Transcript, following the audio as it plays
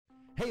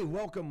Hey,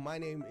 welcome. My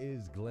name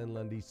is Glenn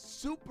Lundy.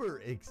 Super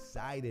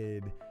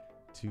excited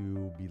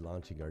to be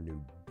launching our new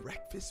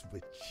Breakfast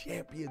with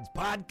Champions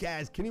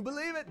podcast. Can you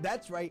believe it?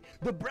 That's right.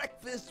 The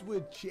Breakfast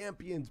with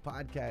Champions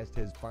podcast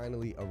has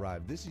finally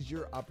arrived. This is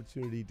your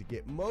opportunity to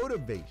get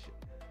motivation,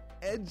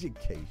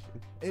 education,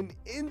 and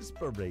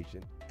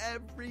inspiration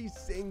every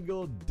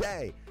single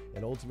day.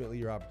 And ultimately,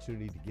 your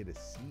opportunity to get a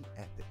seat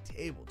at the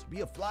table, to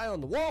be a fly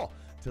on the wall,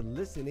 to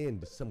listen in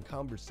to some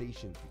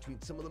conversations between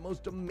some of the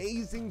most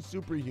amazing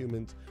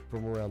superhumans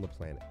from around the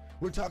planet.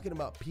 We're talking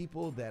about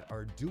people that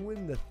are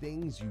doing the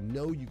things you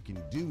know you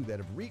can do, that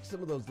have reached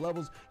some of those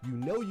levels you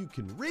know you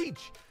can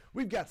reach.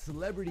 We've got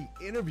celebrity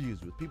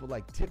interviews with people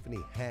like Tiffany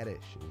Haddish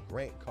and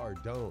Grant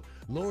Cardone,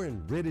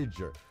 Lauren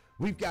Rittiger.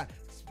 We've got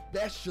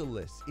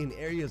specialists in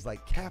areas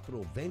like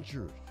capital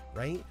ventures,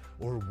 right?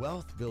 Or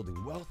wealth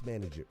building, wealth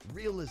management,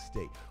 real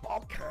estate,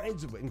 all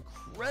kinds of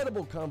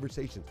incredible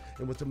conversations.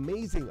 And what's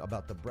amazing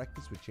about the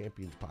Breakfast with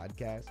Champions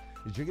podcast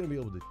is you're going to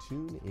be able to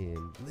tune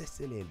in,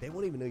 listen in. They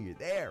won't even know you're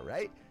there,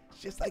 right? It's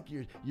just like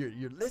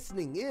you're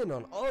listening in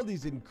on all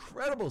these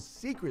incredible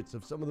secrets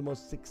of some of the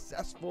most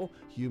successful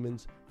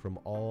humans from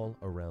all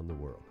around the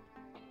world.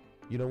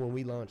 You know, when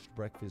we launched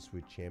Breakfast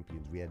with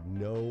Champions, we had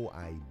no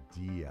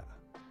idea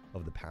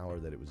of the power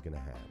that it was going to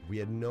have. We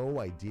had no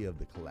idea of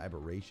the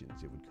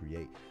collaborations it would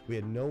create. We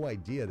had no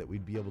idea that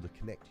we'd be able to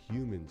connect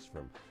humans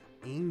from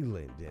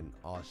England and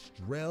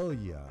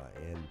Australia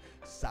and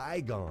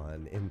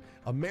Saigon and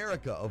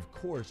America, of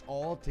course,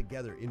 all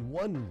together in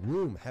one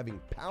room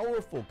having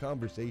powerful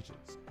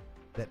conversations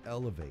that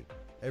elevate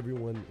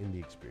everyone in the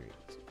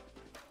experience.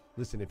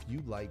 Listen, if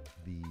you like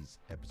these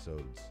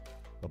episodes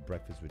of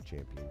Breakfast with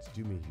Champions,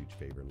 do me a huge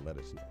favor and let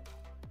us know.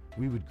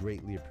 We would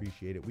greatly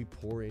appreciate it. We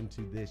pour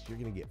into this. You're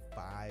going to get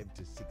 5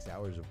 to 6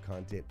 hours of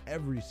content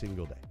every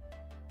single day,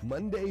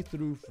 Monday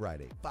through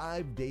Friday,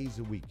 5 days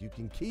a week. You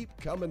can keep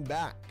coming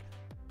back.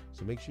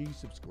 So make sure you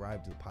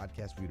subscribe to the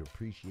podcast. We'd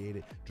appreciate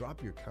it.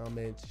 Drop your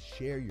comments,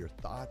 share your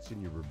thoughts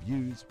and your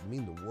reviews. It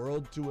mean the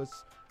world to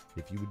us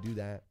if you would do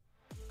that.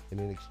 And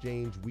in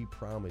exchange, we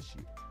promise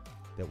you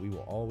that we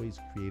will always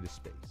create a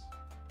space,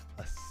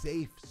 a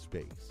safe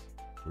space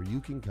where you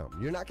can come.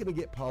 You're not going to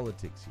get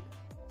politics here.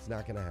 It's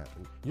not going to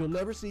happen. You'll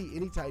never see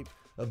any type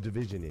of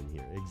division in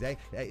here.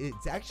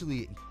 It's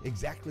actually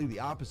exactly the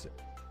opposite.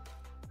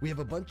 We have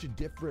a bunch of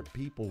different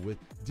people with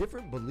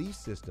different belief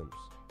systems,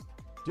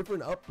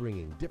 different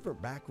upbringing, different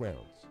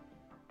backgrounds.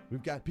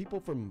 We've got people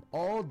from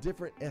all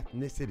different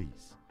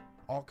ethnicities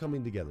all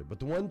coming together. But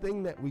the one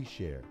thing that we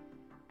share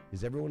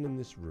is everyone in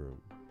this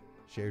room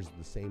shares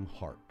the same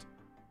heart.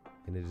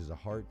 And it is a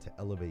heart to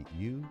elevate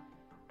you,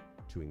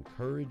 to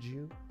encourage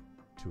you,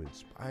 to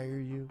inspire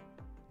you,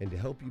 and to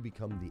help you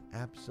become the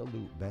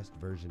absolute best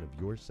version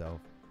of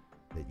yourself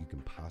that you can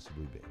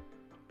possibly be.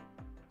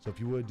 So if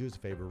you would, do us a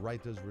favor,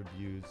 write those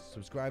reviews,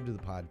 subscribe to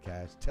the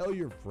podcast, tell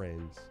your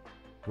friends.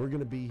 We're going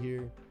to be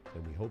here,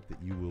 and we hope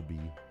that you will be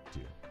too.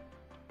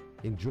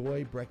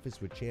 Enjoy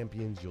Breakfast with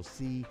Champions. You'll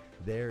see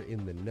there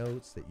in the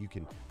notes that you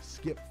can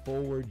skip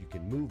forward, you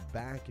can move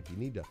back. If you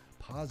need to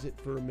pause it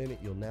for a minute,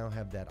 you'll now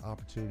have that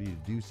opportunity to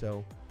do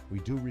so. We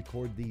do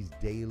record these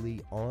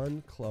daily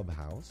on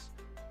Clubhouse.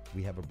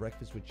 We have a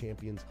Breakfast with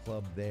Champions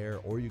club there,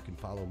 or you can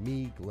follow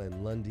me,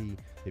 Glenn Lundy,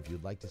 if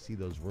you'd like to see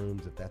those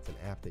rooms. If that's an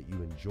app that you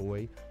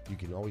enjoy, you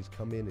can always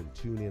come in and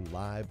tune in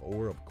live,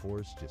 or of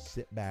course, just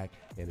sit back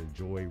and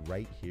enjoy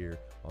right here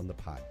on the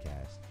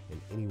podcast and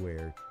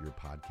anywhere your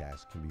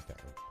podcast can be found.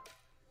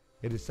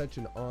 It is such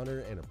an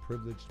honor and a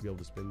privilege to be able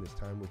to spend this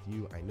time with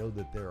you. I know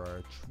that there are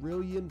a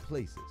trillion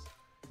places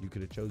you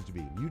could have chose to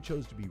be. You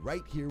chose to be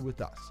right here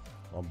with us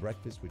on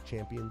Breakfast with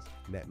Champions,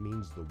 and that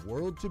means the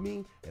world to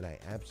me, and I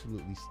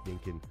absolutely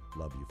stinking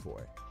love you for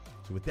it.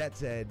 So with that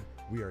said,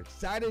 we are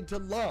excited to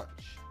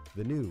launch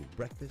the new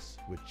Breakfast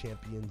with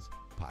Champions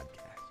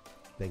podcast.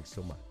 Thanks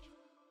so much.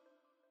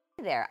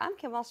 Hey there, I'm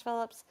Kim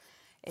Walsh-Phillips.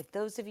 If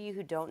those of you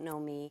who don't know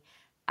me,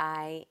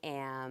 I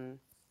am,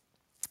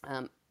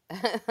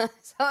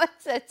 someone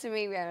said to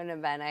me at an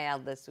event I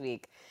held this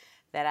week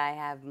that I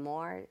have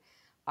more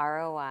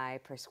ROI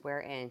per square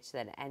inch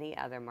than any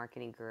other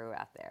marketing guru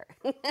out there.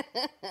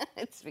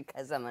 It's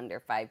because I'm under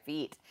 5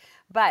 feet,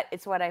 but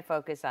it's what I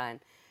focus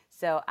on.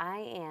 So I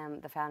am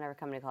the founder of a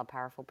company called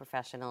Powerful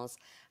Professionals.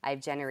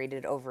 I've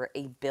generated over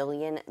 $1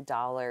 billion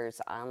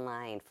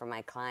online for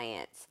my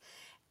clients.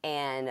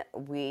 And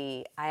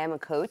I am a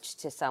coach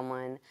to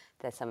someone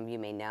that some of you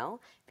may know.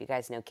 If you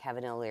guys know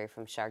Kevin O'Leary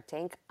from Shark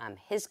Tank, I'm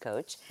his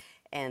coach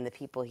and the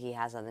people he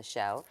has on the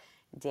show.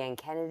 Dan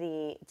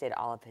Kennedy did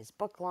all of his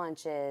book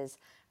launches.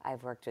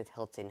 I've worked with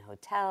Hilton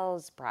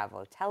Hotels,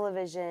 Bravo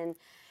Television,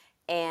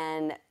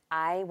 and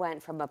I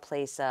went from a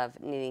place of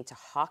needing to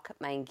hawk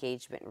my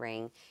engagement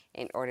ring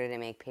in order to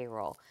make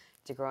payroll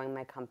to growing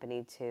my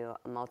company to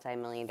a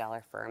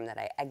multi-million-dollar firm that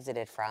I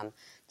exited from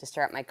to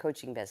start my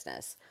coaching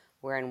business,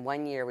 where in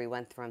 1 year we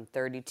went from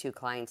 32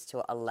 clients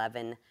to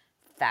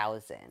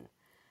 11,000.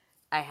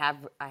 I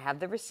have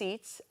the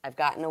receipts. I've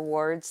gotten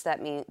awards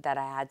that mean that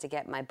I had to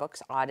get my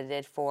books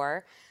audited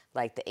for,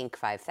 like the Inc.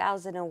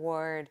 5000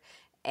 award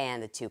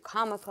and the 2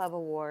 Comma Club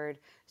Award.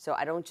 So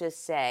I don't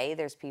just say,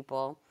 there's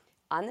people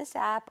on this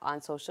app,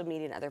 on social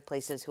media, and other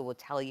places who will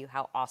tell you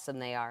how awesome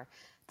they are.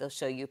 They'll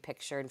show you a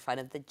picture in front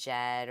of the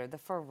jet or the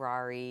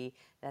Ferrari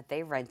that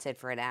they rented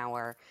for an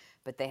hour,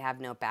 but they have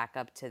no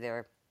backup to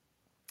their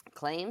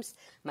claims.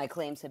 My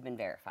claims have been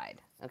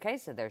verified. Okay,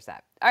 so there's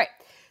that. All right,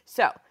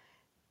 so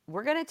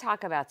we're going to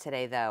talk about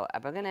today, though.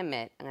 I'm going to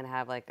admit, we're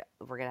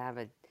going to have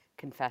a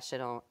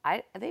confessional.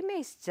 They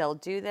may still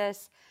do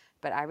this,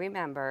 but I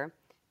remember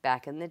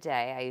back in the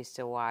day, I used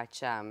to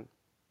watch, I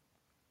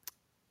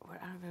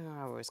don't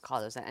know what it was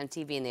called. It was on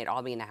MTV, and they'd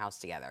all be in a house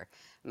together.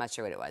 I'm not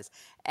sure what it was.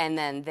 And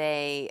then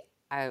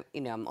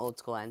I'm old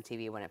school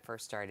MTV when it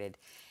first started.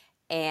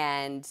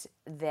 And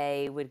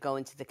they would go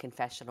into the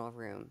confessional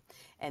room,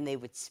 and they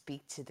would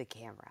speak to the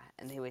camera,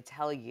 and they would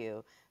tell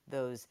you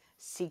those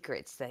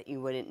secrets that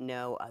you wouldn't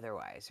know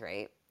otherwise,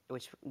 right?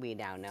 Which we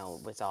now know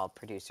was all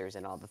producers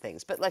and all the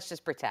things. But let's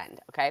just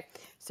pretend, okay?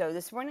 So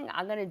this morning,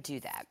 I'm going to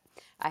do that.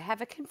 I have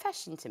a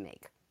confession to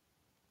make.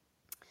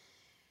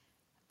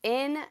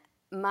 In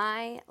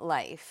my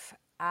life,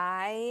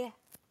 I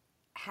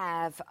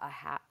have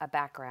a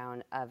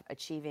background of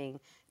achieving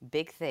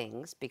big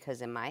things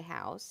because in my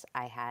house,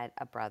 I had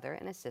a brother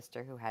and a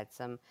sister who had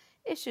some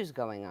issues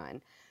going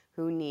on,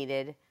 who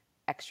needed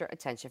extra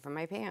attention from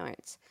my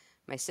parents.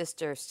 My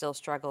sister still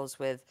struggles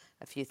with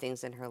a few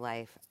things in her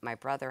life. My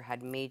brother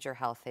had major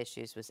health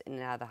issues, was in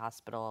and out of the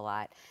hospital a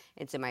lot.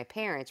 And so my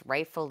parents,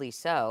 rightfully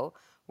so,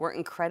 were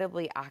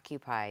incredibly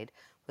occupied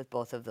with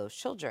both of those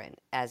children.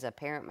 As a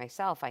parent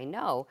myself, I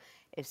know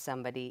if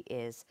somebody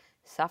is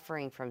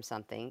suffering from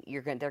something,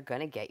 they're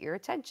going to get your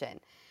attention.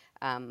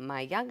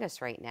 My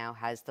youngest right now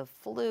has the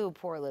flu,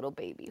 poor little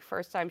baby.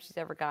 First time she's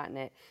ever gotten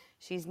it.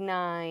 She's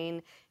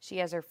 9. She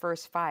has her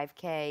first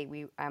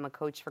 5K. I'm a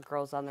coach for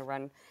Girls on the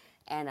Run,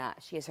 and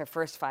she has her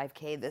first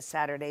 5K this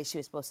Saturday she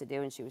was supposed to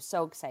do, and she was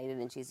so excited,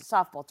 and she's a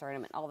softball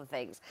tournament, all the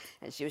things,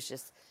 and she was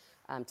just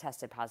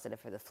tested positive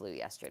for the flu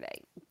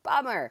yesterday.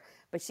 Bummer.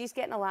 But she's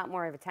getting a lot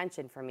more of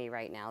attention from me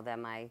right now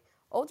than my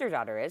older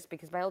daughter is,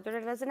 because my older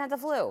daughter doesn't have the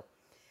flu.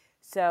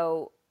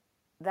 So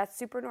that's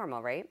super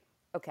normal, right?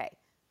 Okay.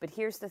 But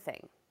here's the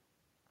thing.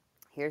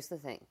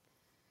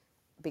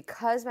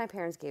 Because my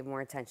parents gave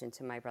more attention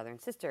to my brother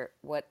and sister,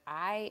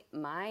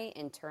 my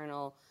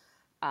internal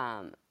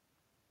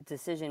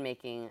decision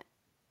making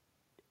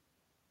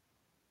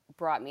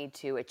brought me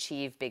to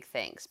achieve big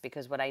things.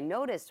 Because what I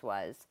noticed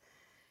was,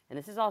 and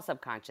this is all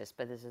subconscious,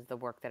 but this is the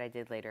work that I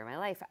did later in my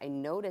life, I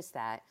noticed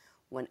that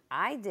when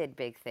I did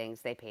big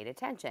things, they paid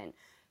attention.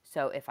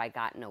 So if I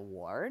got an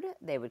award,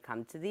 they would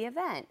come to the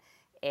event.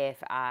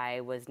 If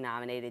I was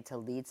nominated to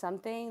lead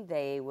something,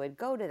 they would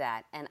go to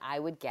that, and I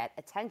would get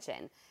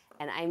attention.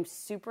 And I'm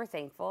super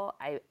thankful.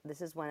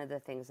 This is one of the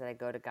things that I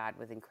go to God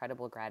with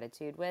incredible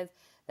gratitude with,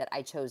 that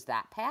I chose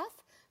that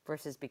path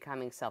versus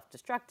becoming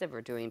self-destructive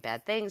or doing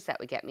bad things that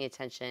would get me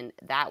attention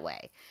that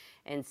way.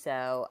 And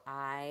so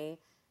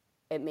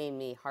it made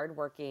me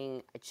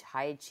hardworking,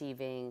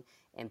 high-achieving,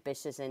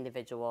 ambitious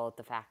individual,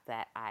 the fact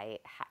that I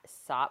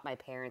sought my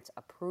parents'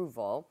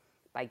 approval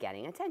by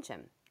getting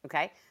attention,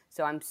 okay?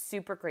 So I'm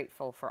super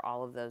grateful for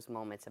all of those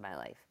moments in my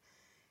life.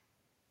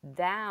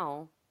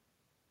 Now,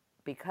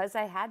 because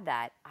I had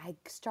that, I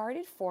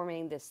started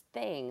forming this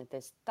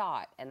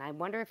thought, and I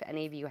wonder if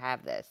any of you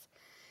have this.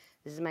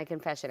 This is my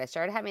confession. I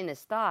started having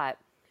this thought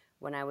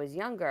when I was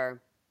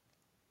younger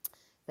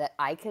that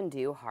I can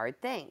do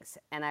hard things,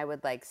 and I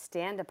would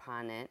stand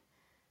upon it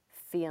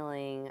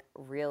feeling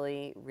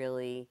really,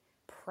 really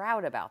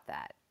proud about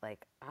that.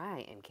 Like, I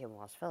am Kim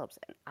Walsh Phillips,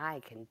 and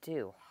I can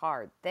do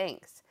hard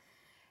things.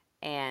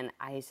 And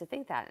I used to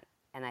think that,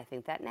 and I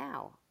think that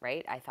now,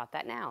 right? I thought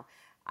that now.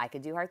 I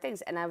could do hard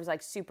things, and I was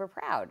super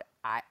proud.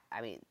 I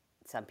mean,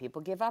 some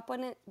people give up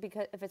on it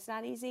because if it's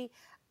not easy.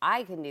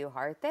 I can do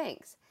hard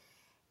things.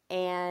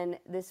 And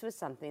this was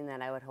something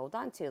that I would hold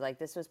on to.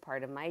 This was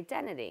part of my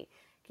identity.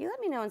 Can you let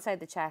me know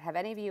inside the chat, have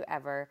any of you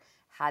ever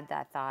had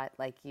that thought,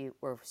 you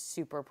were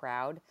super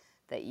proud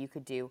that you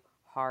could do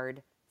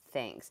hard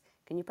things?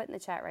 Can you put in the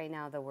chat right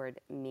now the word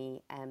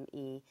me,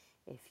 M-E,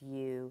 if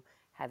you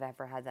have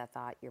ever had that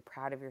thought, you're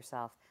proud of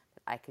yourself,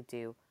 that I could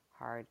do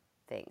hard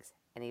things?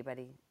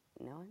 Anybody?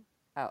 No one?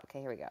 Oh,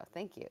 okay, here we go.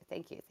 Thank you.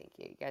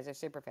 You guys are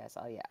super fast.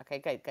 Oh, yeah. Okay,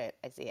 good.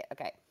 I see it.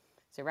 Okay.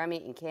 So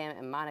Remy and Kim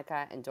and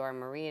Monica and Dora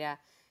Marita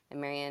and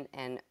Marian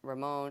and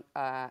Ramon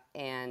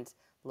and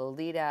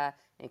Lolita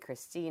and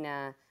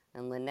Christina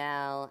and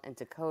Linnell and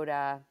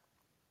Dakota.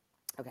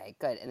 Okay,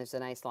 good. And there's a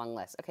nice long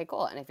list. Okay,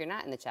 cool. And if you're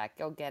not in the chat,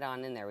 go get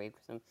on in there. We have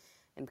some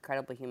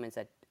incredible humans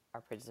that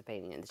are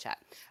participating in the chat.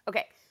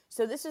 Okay,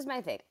 so this is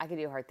my thing. I can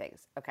do hard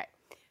things. Okay,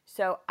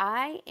 so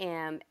I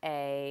am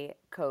a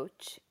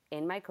coach.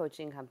 In my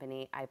coaching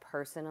company, I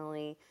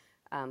personally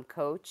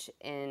coach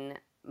in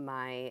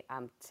my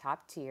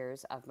top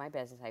tiers of my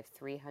business. I have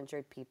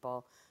 300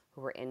 people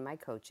who are in my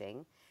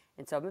coaching.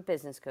 And so I'm a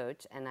business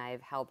coach, and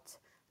I've helped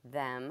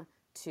them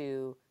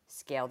to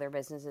scale their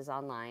businesses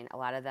online. A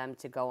lot of them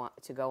to go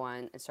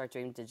on and start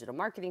doing digital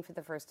marketing for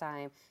the first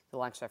time, to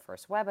launch their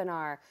first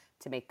webinar,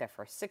 to make their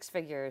first 6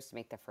 figures, to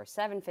make their first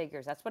 7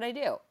 figures. That's what I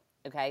do.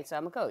 Okay, so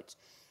I'm a coach.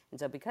 And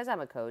so because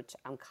I'm a coach,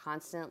 I'm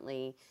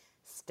constantly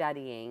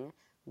studying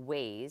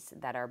ways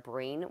that our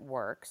brain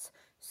works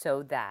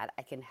so that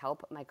I can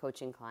help my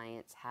coaching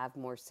clients have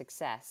more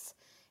success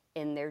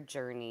in their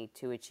journey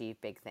to achieve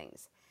big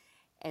things.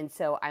 And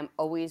so I'm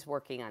always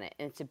working on it.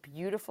 And it's a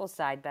beautiful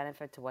side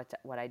benefit to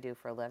what I do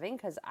for a living,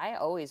 because I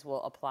always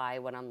will apply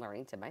what I'm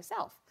learning to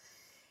myself.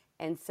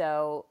 And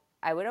so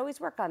I would always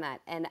work on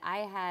that. And I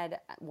had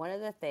one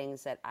of the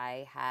things that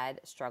I had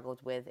struggled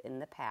with in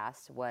the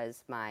past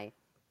was my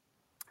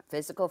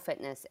physical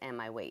fitness and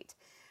my weight.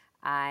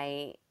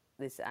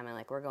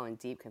 We're going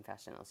deep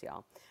confessionals,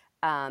 y'all.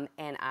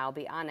 And I'll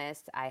be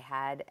honest,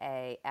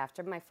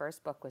 after my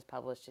first book was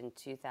published in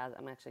 2000,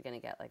 I'm actually going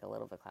to get like a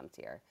little verklempt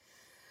here.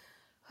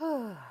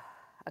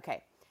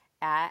 Okay.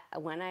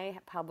 When I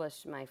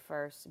published my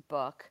first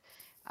book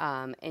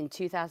in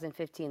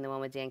 2015, the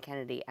one with Dan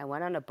Kennedy, I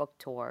went on a book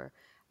tour.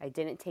 I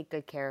didn't take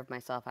good care of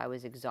myself. I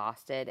was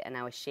exhausted and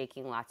I was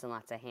shaking lots and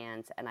lots of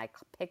hands, and I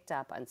picked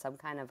up on some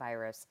kind of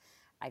virus.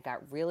 I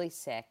got really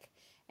sick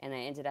and I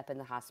ended up in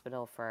the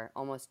hospital for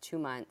almost 2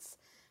 months,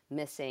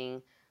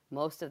 missing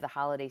most of the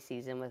holiday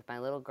season with my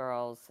little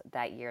girls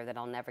that year that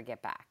I'll never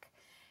get back.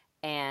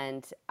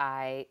 And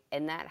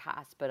in that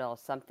hospital,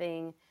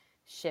 something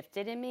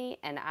shifted in me,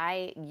 and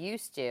I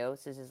used to,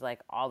 so this is like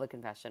all the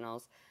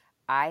confessionals,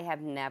 I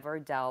have never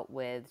dealt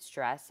with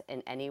stress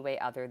in any way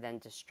other than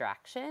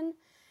distraction.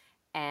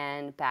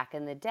 And back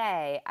in the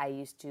day, I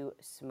used to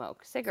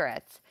smoke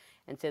cigarettes,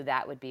 and so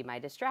that would be my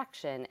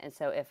distraction. And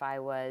so if I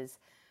was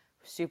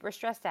super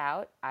stressed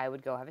out, I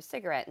would go have a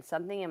cigarette, and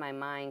something in my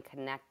mind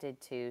connected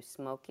to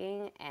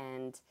smoking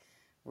and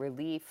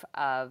relief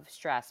of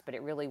stress, but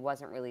it really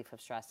wasn't relief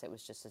of stress. It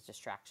was just a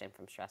distraction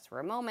from stress for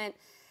a moment.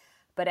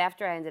 But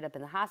after I ended up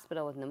in the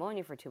hospital with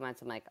pneumonia for 2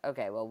 months, I'm like,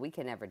 okay, well, we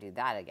can never do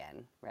that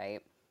again, right?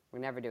 We're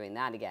never doing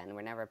that again.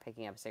 We're never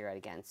picking up a cigarette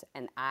again.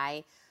 And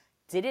I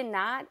did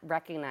not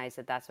recognize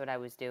that that's what I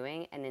was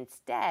doing. And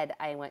instead,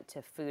 I went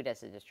to food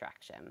as a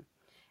distraction.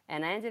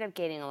 And I ended up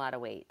gaining a lot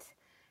of weight.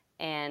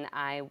 And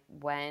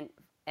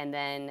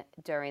then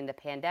during the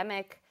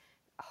pandemic,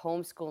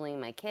 homeschooling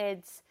my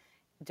kids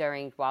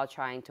while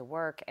trying to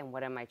work, and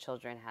one of my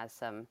children has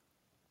some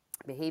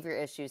behavior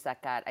issues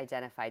that got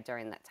identified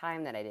during that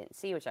time that I didn't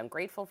see, which I'm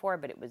grateful for,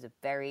 but it was a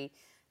very,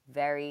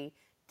 very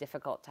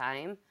difficult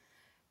time.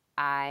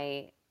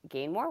 I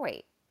gained more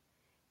weight,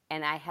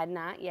 and I had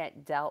not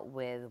yet dealt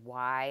with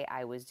why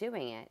I was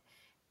doing it,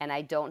 and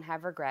I don't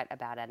have regret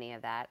about any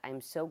of that. I'm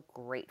so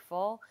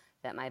grateful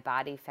that my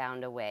body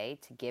found a way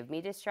to give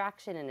me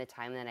distraction in a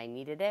time that I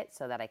needed it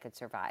so that I could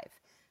survive,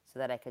 so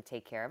that I could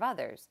take care of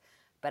others.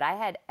 But I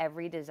had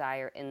every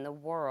desire in the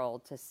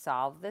world to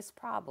solve this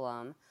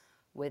problem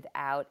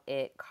without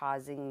it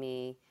causing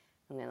me,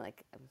 I'm going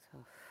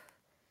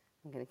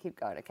to keep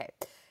going. Okay.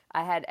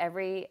 I had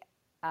every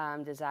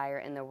desire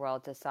in the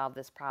world to solve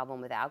this problem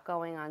without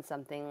going on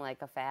something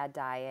like a fad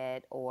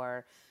diet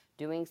or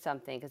doing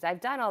something, because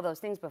I've done all those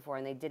things before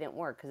and they didn't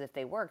work, because if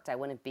they worked, I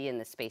wouldn't be in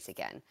this space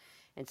again.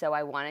 And so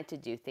I wanted to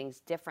do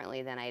things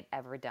differently than I'd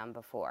ever done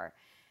before.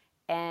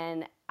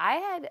 And I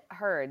had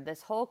heard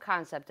this whole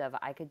concept of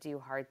I could do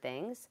hard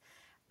things.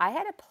 I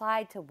had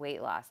applied to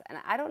weight loss, and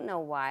I don't know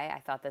why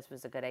I thought this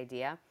was a good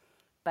idea,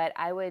 but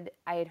I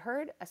had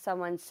heard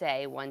someone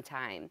say one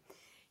time,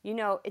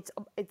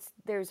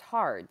 there's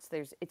hards.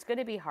 It's going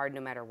to be hard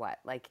no matter what.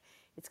 Like,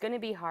 it's going to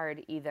be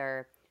hard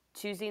either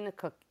choosing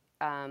the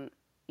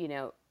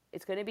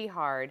it's going to be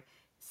hard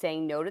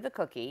saying no to the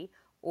cookie,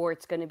 or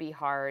it's going to be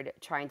hard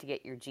trying to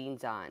get your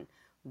jeans on.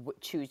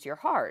 Choose your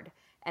hard.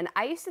 And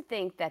I used to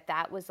think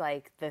that was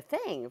like the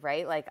thing,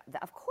 right? Like,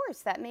 of course,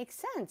 that makes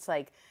sense.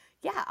 Like,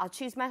 yeah, I'll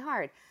choose my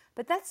hard.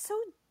 But that's so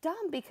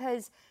dumb,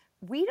 because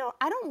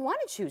I don't want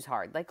to choose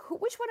hard. Like,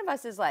 which one of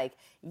us is like,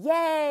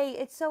 yay,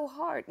 it's so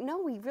hard? No,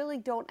 we really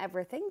don't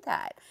ever think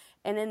that.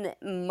 And in the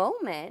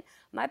moment,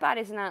 my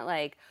body's not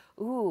like,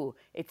 ooh,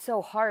 it's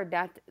so hard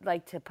not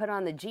to put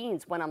on the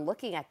jeans when I'm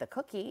looking at the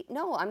cookie.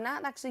 No, I'm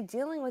not actually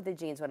dealing with the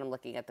jeans when I'm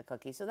looking at the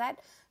cookie. So that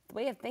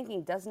way of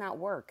thinking does not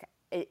work.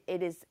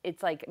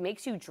 It's like, it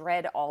makes you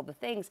dread all the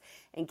things.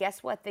 And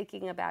guess what?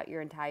 Thinking about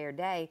your entire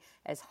day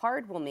as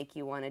hard will make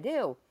you want to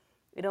do.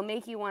 It'll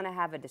make you want to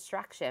have a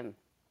distraction.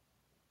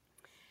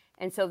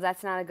 And so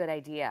that's not a good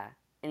idea.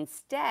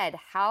 Instead,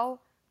 how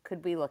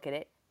could we look at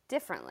it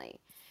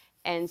differently?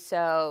 And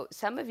so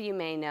some of you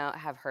may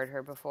have heard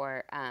her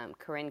before,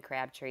 Corinne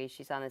Crabtree.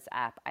 She's on this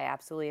app. I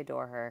absolutely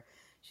adore her.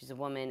 She's a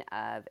woman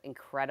of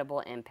incredible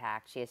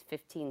impact. She has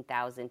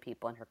 15,000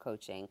 people in her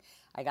coaching.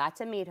 I got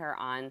to meet her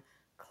on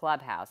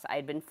Clubhouse.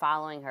 I'd been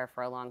following her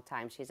for a long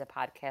time. She has a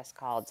podcast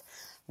called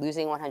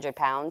Losing 100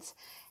 Pounds,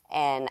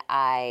 and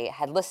I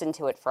had listened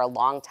to it for a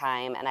long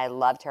time, and I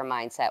loved her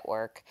mindset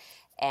work.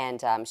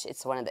 And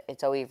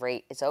it's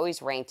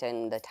always ranked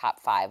in the top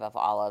 5 of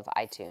all of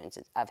iTunes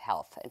of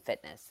health and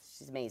fitness.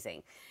 She's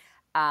amazing.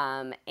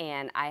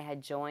 And I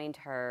had joined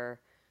her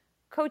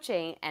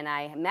coaching, and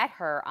I met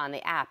her on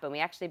the app, and we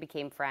actually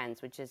became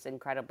friends, which is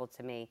incredible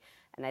to me,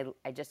 and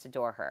I just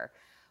adore her.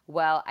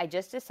 Well, I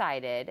just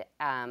decided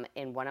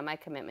in one of my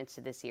commitments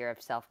to this year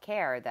of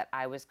self-care that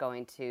I was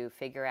going to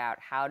figure out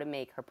how to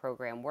make her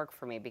program work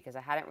for me, because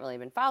I hadn't really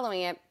been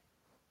following it.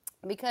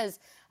 Because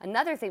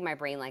another thing my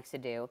brain likes to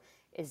do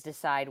is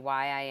decide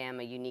why I am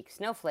a unique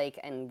snowflake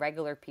and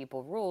regular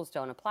people rules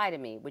don't apply to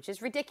me, which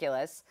is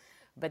ridiculous.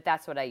 But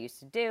that's what I used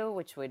to do,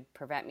 which would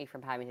prevent me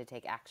from having to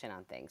take action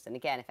on things. And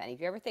again, if any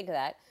of you ever think of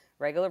that,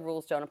 regular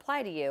rules don't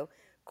apply to you,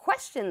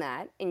 question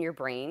that in your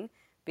brain,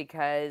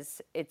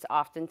 because it's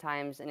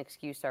oftentimes an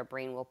excuse our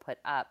brain will put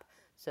up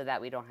so that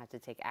we don't have to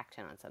take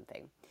action on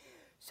something.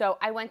 So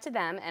I went to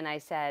them and I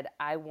said,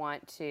 I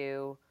want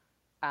to,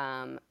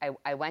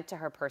 I went to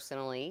her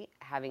personally,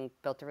 having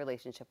built a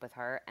relationship with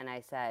her, and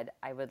I said,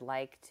 I would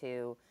like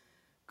to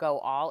go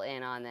all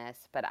in on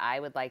this, but I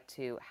would like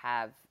to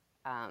have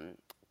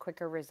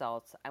quicker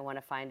results. I want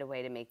to find a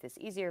way to make this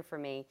easier for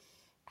me.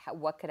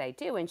 What could I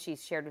do? And she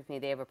shared with me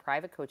they have a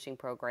private coaching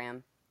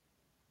program.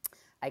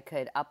 I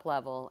could up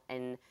level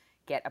and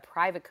get a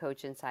private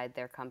coach inside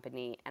their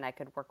company, and I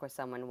could work with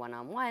someone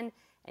one-on-one.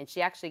 And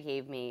she actually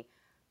gave me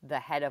the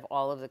head of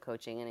all of the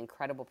coaching, an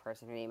incredible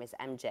person. Her name is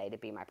MJ, to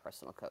be my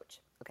personal coach.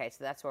 Okay,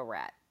 so that's where we're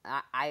at.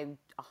 I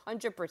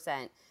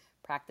 100%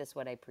 practice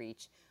what I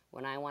preach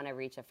when I want to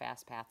reach a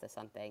fast path to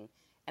something.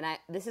 And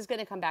this is going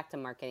to come back to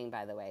marketing,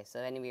 by the way. So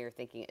any of you are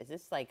thinking, is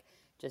this like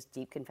just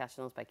Deep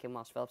Confessionals by Kim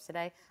Walsh-Phillips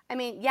today? I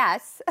mean,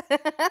 yes,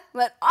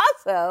 but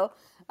also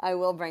I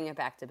will bring it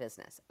back to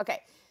business.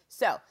 Okay,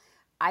 so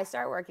I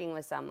start working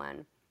with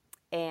someone,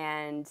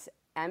 and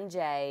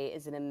MJ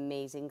is an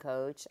amazing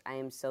coach. I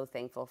am so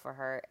thankful for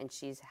her, and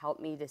she's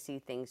helped me to see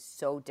things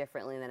so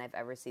differently than I've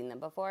ever seen them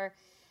before.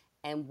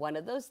 And one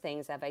of those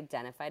things I've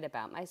identified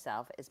about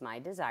myself is my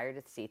desire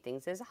to see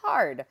things as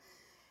hard.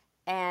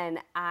 And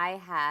I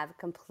have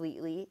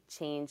completely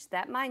changed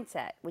that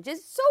mindset, which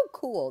is so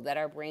cool that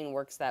our brain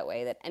works that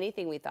way, that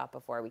anything we thought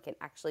before, we can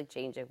actually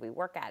change if we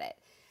work at it.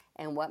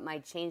 And what my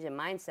change in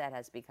mindset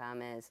has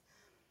become is,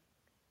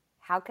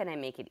 how can I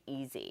make it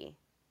easy?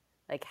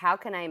 Like, how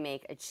can I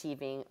make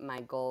achieving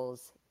my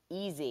goals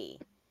easy?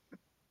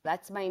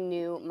 That's my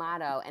new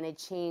motto, and it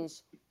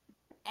changed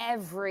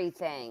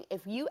everything.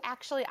 If you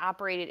actually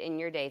operated in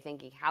your day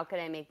thinking, how can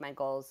I make my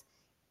goals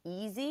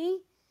easy?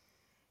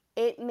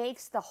 It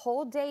makes the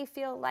whole day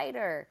feel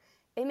lighter.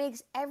 It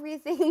makes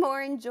everything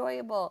more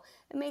enjoyable.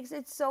 It makes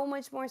it so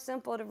much more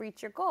simple to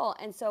reach your goal.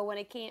 And so when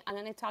it came, I'm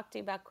going to talk to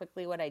you about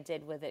quickly what I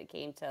did with it.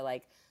 Came to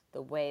like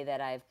the way that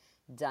I've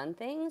done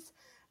things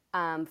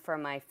for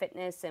my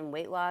fitness and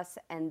weight loss.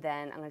 And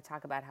then I'm going to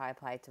talk about how I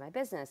apply it to my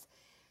business.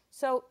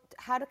 So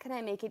can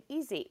I make it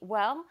easy?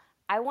 Well,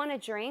 I want to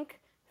drink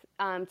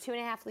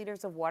 2.5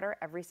 liters of water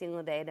every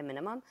single day at a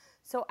minimum.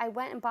 So I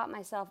went and bought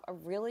myself a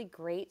really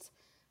great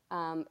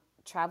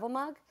travel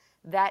mug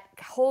that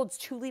holds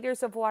 2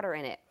 liters of water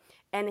in it,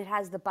 and it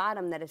has the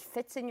bottom that it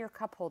fits in your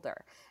cup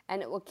holder,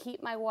 and it will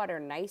keep my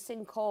water nice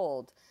and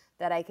cold,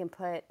 that I can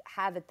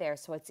have it there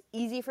so it's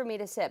easy for me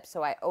to sip.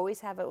 So I always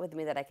have it with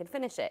me that I can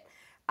finish it.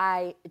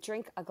 I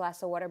drink a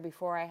glass of water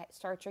before I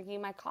start drinking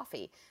my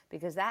coffee,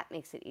 because that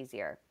makes it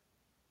easier.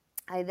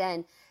 I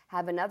then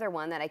have another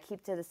one that I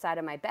keep to the side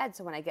of my bed,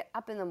 so when I get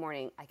up in the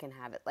morning, I can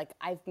have it. Like,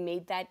 I've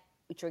made that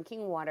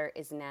drinking water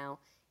is now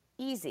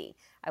easy.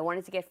 I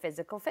wanted to get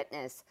physical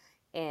fitness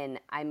in.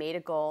 I made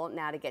a goal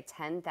now to get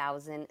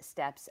 10,000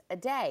 steps a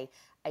day.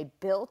 I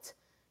built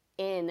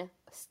in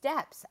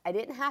steps. I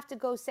didn't have to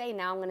go say,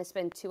 now I'm going to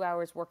spend 2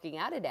 hours working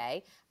out a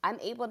day. I'm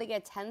able to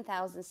get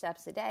 10,000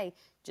 steps a day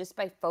just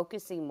by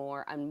focusing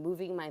more on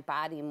moving my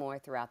body more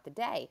throughout the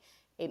day.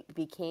 It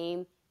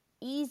became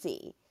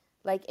easy.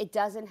 Like, it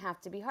doesn't have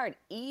to be hard.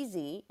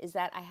 Easy is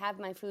that I have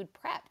my food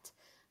prepped.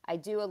 I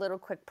do a little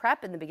quick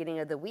prep in the beginning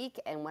of the week,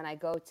 and when I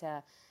go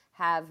to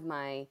have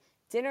my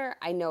dinner,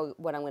 I know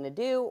what I'm going to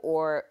do,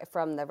 or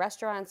from the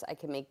restaurants, I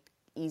can make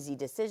easy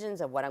decisions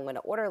of what I'm going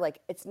to order.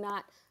 Like, it's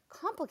not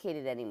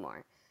complicated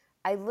anymore.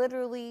 I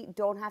literally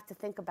don't have to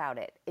think about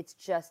it. It's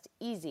just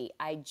easy.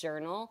 I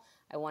journal.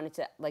 I wanted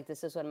to, like,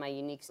 this is one of my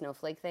unique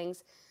snowflake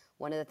things.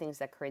 One of the things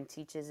that Corinne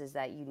teaches is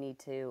that you need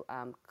to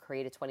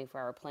create a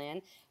 24-hour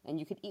plan, and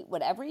you can eat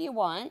whatever you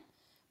want,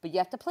 but you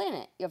have to plan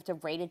it. You have to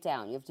write it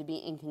down. You have to be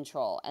in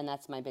control, and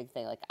that's my big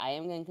thing. Like, I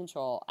am in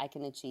control. I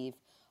can achieve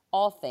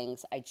all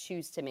things. I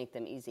choose to make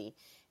them easy.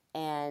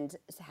 And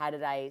how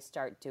did I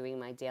start doing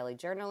my daily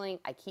journaling?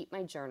 I keep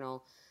my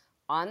journal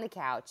on the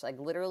couch. Like,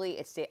 literally,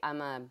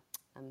 I'm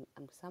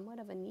somewhat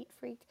of a neat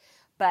freak,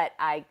 but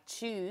I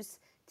choose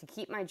to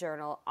keep my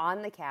journal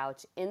on the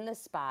couch in the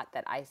spot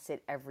that I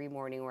sit every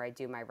morning where I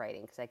do my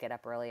writing, because I get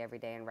up early every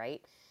day and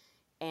write.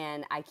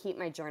 And I keep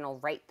my journal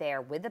right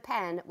there with a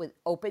pen,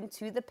 open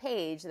to the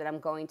page that I'm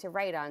going to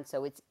write on,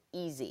 so it's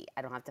easy.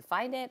 I don't have to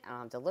find it. I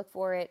don't have to look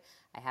for it.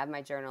 I have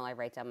my journal. I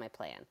write down my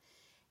plan.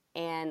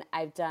 And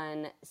I've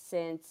done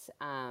since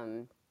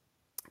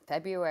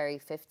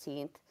February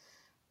 15th,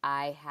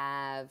 I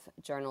have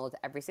journaled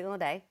every single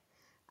day.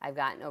 I've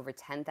gotten over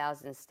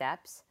 10,000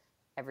 steps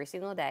every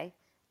single day.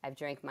 I've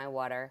drank my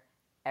water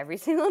every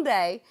single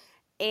day.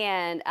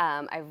 And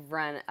I've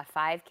run a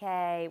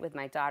 5K with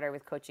my daughter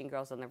with Coaching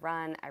Girls on the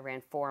Run. I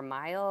ran 4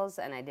 miles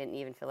and I didn't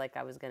even feel like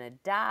I was going to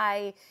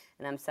die.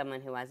 And I'm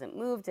someone who hasn't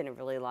moved in a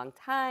really long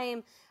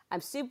time. I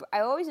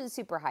always was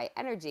super high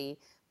energy,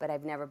 but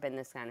I've never been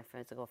this kind of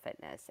physical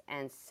fitness.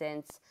 And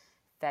since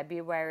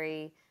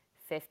February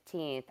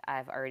 15th,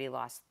 I've already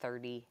lost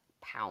 30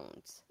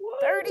 pounds. Whoa.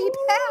 30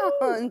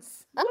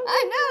 pounds. I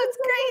know, it's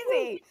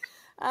crazy.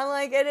 I'm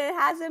like, and it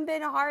hasn't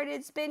been hard.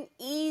 It's been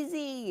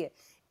easy.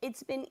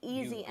 It's been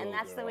easy. And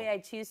that's the way I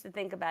choose to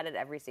think about it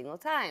every single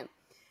time.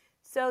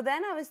 So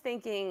then I was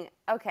thinking,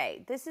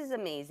 okay, this is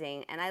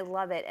amazing. And I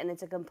love it. And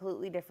it's a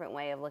completely different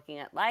way of looking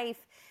at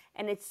life.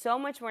 And it's so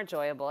much more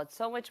enjoyable. It's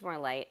so much more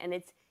light. And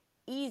it's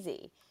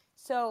easy.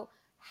 So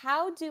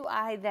how do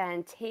I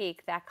then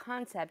take that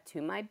concept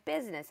to my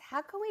business?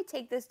 How can we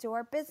take this to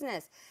our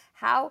business?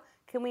 How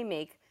can we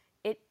make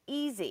it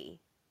easy,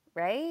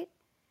 right?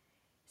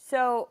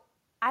 So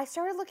I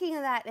started looking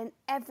at that in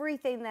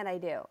everything that I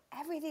do.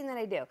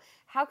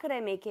 How could I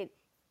make it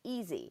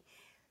easy?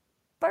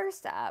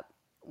 First up,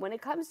 when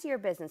it comes to your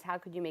business, how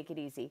could you make it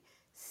easy?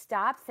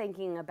 Stop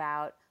thinking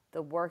about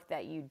the work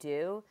that you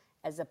do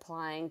as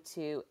applying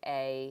to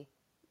a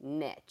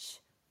niche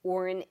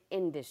or an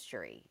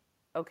industry,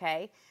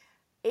 okay?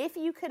 If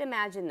you could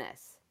imagine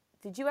this,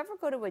 did you ever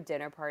go to a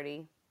dinner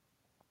party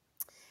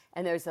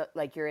and there's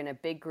you're in a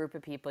big group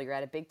of people, you're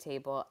at a big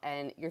table,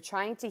 and you're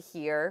trying to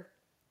hear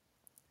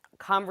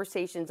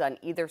conversations on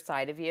either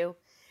side of you,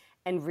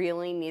 and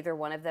really neither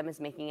one of them is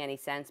making any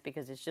sense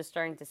because it's just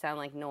starting to sound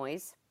like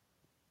noise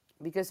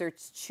because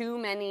there's too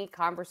many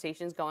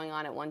conversations going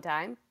on at one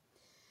time?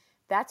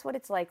 That's what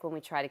it's like when we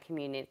try to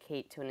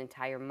communicate to an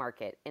entire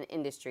market, an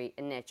industry,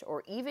 a niche,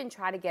 or even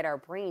try to get our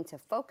brain to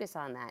focus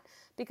on that,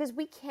 because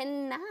we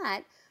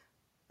cannot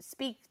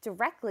speak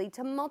directly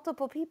to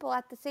multiple people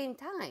at the same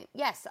time.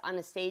 Yes, on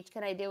a stage,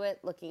 can I do it?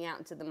 Looking out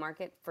into the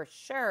market, for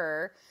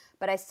sure.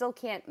 But I still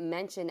can't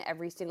mention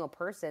every single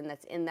person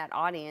that's in that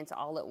audience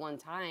all at one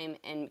time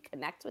and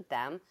connect with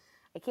them.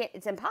 I can't,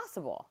 it's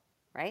impossible,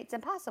 right? It's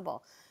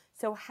impossible.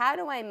 So how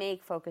do I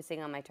make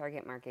focusing on my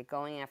target market,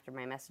 going after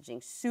my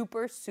messaging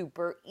super,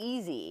 super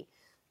easy?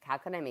 How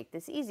can I make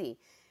this easy?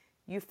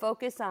 You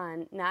focus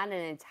on not an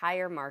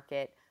entire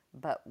market,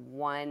 but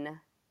one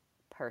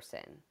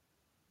person.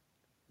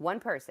 One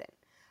person.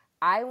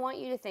 I want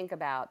you to think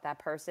about that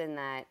person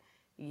that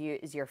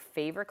is your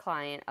favorite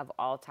client of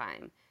all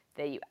time,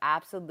 that you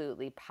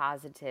absolutely,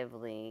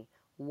 positively,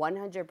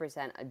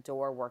 100%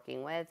 adore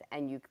working with,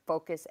 and you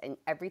focus, and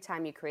every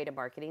time you create a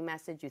marketing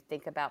message, you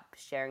think about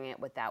sharing it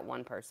with that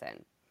one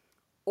person.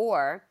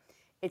 Or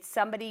it's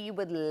somebody you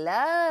would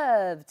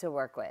love to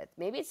work with.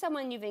 Maybe it's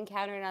someone you've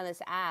encountered on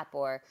this app,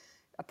 or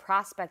a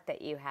prospect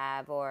that you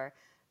have, or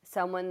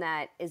someone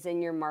that is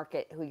in your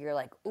market who you're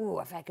like, ooh,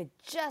 if I could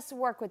just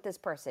work with this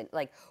person.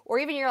 Or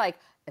even you're like,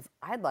 if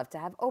I'd love to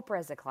have Oprah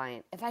as a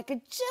client. If I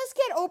could just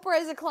get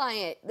Oprah as a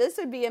client, this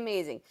would be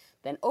amazing.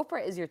 Then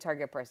Oprah is your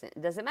target person.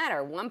 It doesn't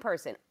matter, one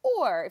person.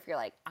 Or if you're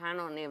like, I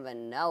don't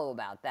even know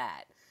about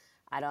that.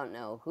 I don't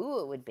know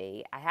who it would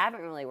be. I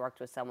haven't really worked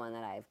with someone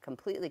that I've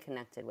completely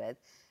connected with.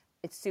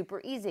 It's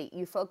super easy.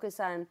 You focus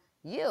on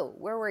you.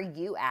 Where were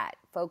you at?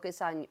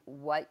 Focus on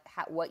what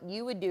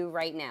you would do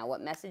right now,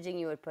 what messaging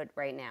you would put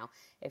right now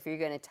if you're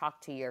going to talk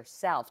to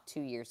yourself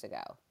 2 years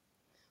ago.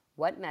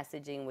 What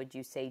messaging would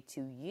you say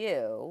to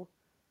you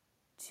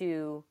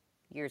 2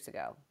 years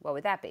ago? What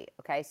would that be?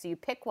 Okay, so you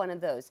pick one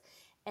of those.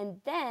 And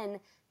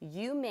then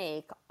you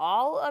make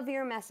all of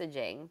your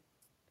messaging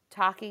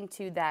talking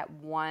to that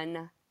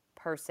one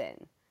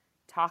person.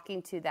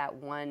 Talking to that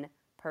one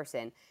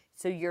person.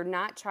 So you're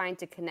not trying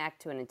to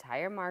connect to an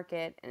entire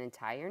market, an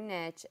entire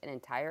niche, an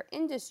entire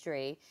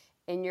industry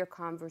in your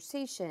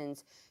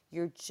conversations.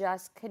 You're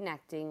just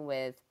connecting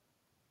with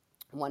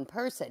one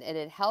person. And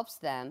it helps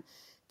them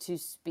to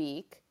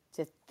speak,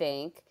 to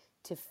think,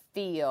 to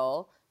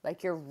feel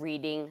like you're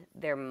reading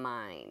their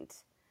mind,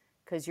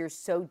 because you're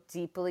so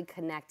deeply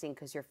connecting,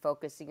 because you're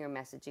focusing your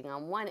messaging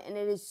on one. And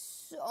it is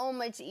so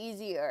much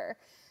easier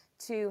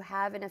to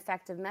have an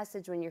effective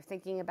message when you're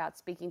thinking about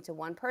speaking to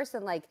one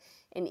person, like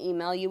an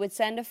email you would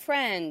send a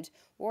friend,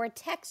 or a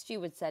text you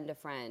would send a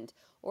friend,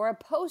 or a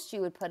post you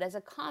would put as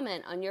a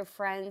comment on your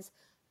friend's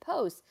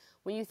post.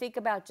 When you think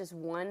about just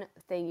one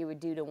thing you would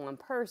do to one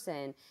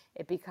person,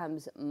 it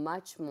becomes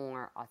much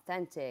more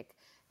authentic,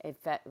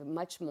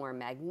 much more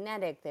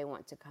magnetic. They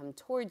want to come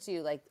towards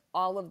you, like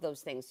all of those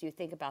things. So you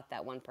think about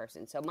that one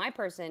person. So my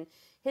person,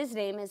 his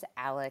name is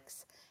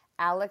Alex.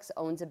 Alex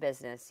owns a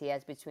business. He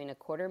has between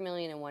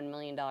 $250,000 and $1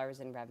 million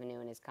in revenue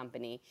in his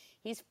company.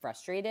 He's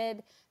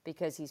frustrated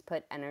because he's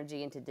put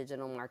energy into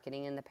digital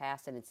marketing in the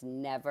past, and it's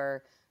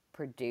never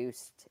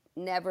produced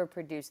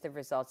the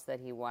results that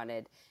he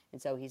wanted.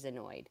 And so he's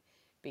annoyed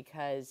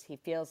because he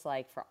feels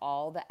like for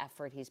all the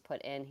effort he's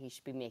put in, he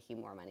should be making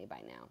more money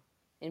by now.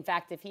 In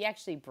fact, if he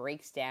actually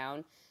breaks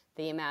down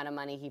the amount of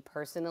money he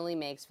personally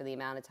makes for the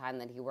amount of time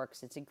that he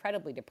works, it's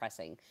incredibly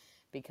depressing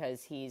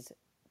because he's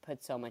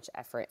put so much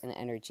effort and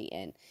energy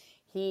in.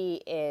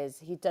 He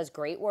does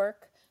great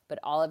work, but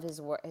all of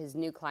his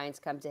new clients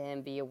come to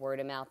him via word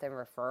of mouth and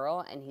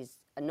referral, and he's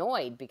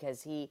annoyed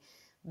because he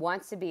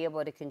wants to be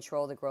able to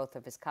control the growth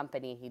of his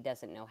company. He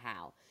doesn't know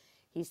how.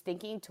 He's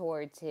thinking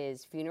towards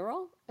his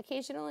funeral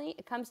occasionally,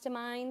 it comes to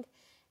mind,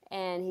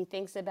 and he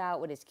thinks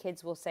about what his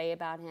kids will say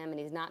about him, and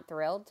he's not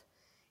thrilled.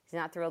 He's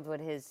not thrilled what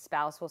his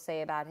spouse will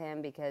say about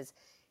him because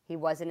he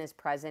wasn't as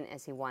present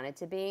as he wanted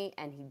to be,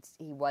 and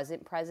he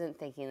wasn't present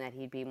thinking that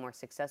he'd be more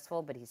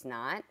successful, but he's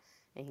not,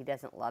 and he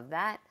doesn't love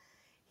that.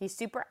 He's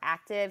super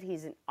active.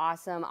 He's an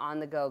awesome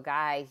on-the-go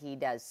guy. He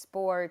does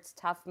sports,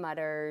 Tough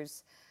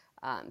Mudders,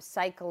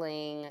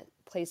 cycling,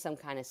 plays some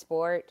kind of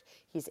sport.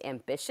 He's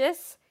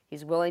ambitious.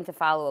 He's willing to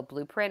follow a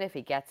blueprint if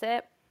he gets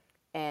it,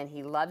 and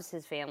he loves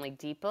his family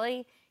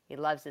deeply. He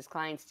loves his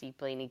clients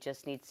deeply, and he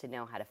just needs to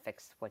know how to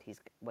fix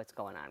what's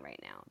going on right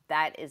now.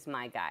 That is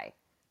my guy.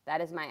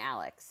 That is my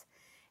Alex.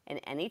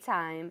 And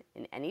anytime,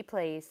 in any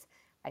place,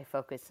 I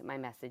focus my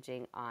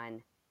messaging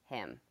on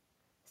him.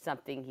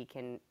 Something he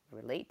can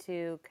relate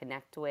to,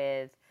 connect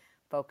with,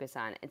 focus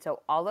on. And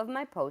so all of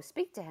my posts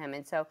speak to him.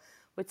 And so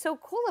what's so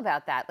cool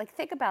about that, like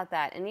think about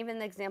that, and even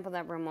the example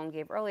that Ramon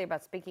gave earlier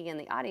about speaking in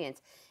the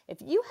audience, if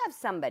you have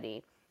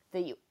somebody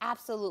that you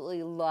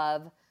absolutely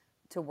love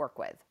to work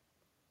with,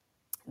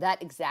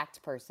 that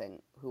exact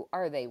person, who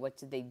are they? What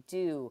do they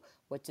do?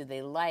 What do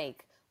they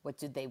like? What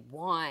do they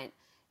want?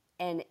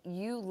 And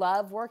you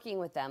love working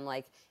with them.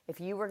 Like if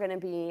you were going to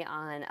be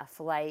on a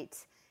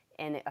flight,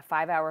 and a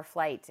 5-hour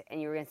flight,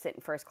 and you were going to sit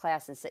in first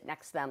class and sit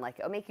next to them, like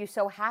it'll make you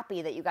so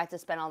happy that you got to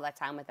spend all that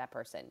time with that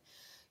person.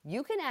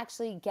 You can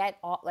actually get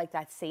like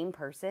that same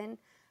person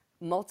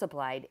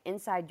multiplied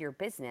inside your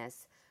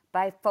business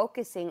by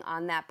focusing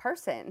on that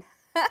person.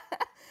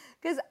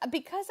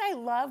 Because I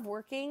love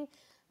working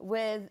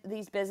with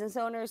these business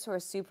owners who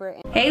are super...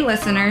 Hey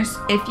listeners,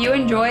 if you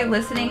enjoy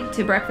listening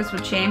to Breakfast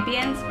with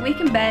Champions, we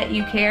can bet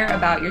you care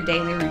about your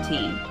daily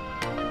routine.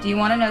 Do you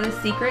want to know the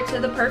secret to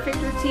the perfect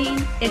routine?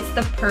 It's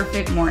the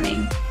perfect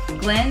morning.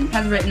 Glenn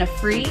has written a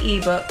free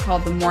ebook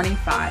called The Morning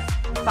 5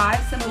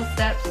 Simple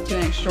Steps to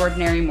an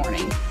Extraordinary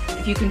Morning.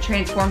 If you can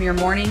transform your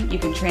morning, you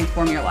can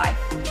transform your life.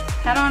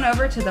 Head on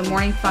over to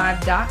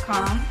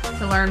themorning5.com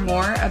to learn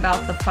more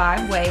about the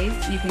 5 ways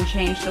you can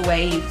change the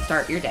way you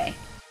start your day.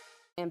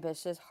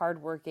 Ambitious,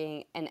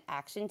 hardworking, and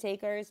action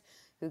takers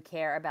who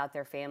care about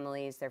their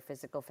families, their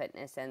physical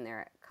fitness, and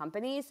their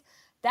companies.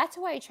 That's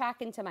who I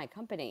attract into my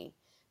company,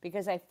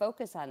 because I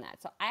focus on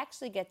that. So I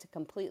actually get to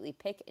completely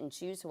pick and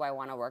choose who I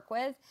want to work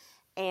with,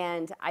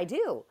 and I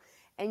do.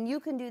 And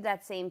you can do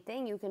that same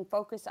thing. You can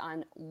focus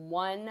on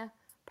one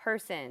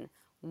person.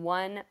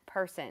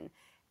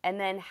 And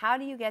then how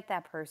do you get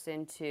that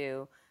person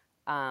to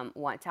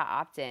want to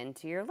opt in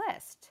to your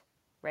list,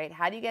 right?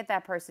 How do you get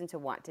that person to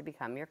want to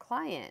become your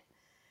client?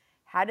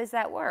 How does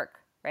that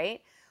work,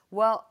 right?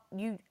 Well,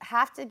 you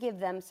have to give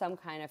them some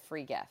kind of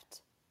free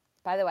gift.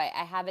 By the way,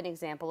 I have an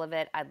example of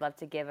it. I'd love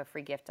to give a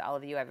free gift to all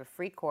of you. I have a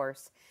free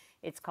course.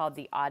 It's called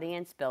the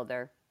Audience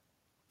Builder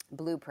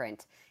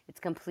Blueprint. It's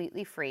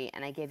completely free,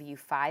 and I give you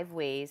 5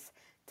 ways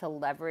to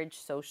leverage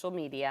social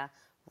media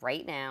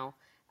right now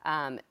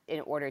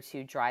in order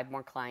to drive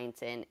more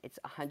clients in. It's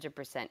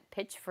 100%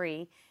 pitch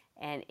free,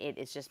 and it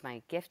is just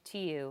my gift to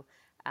you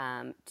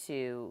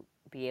to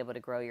be able to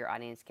grow your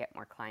audience, get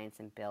more clients,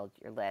 and build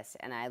your list.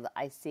 And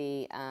I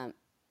see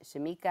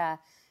Shamika,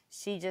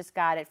 she just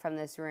got it from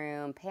this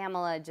room.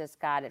 Pamela just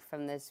got it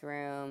from this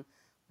room.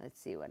 Let's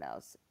see what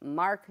else.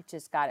 Mark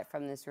just got it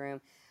from this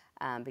room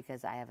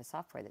because I have a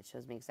software that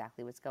shows me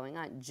exactly what's going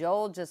on.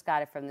 Joel just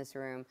got it from this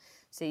room.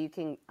 So you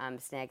can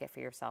snag it for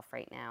yourself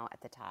right now at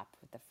the top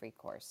with the free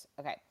course.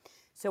 Okay,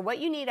 so what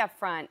you need up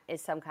front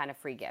is some kind of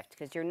free gift,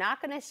 because you're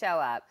not going to show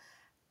up.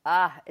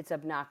 It's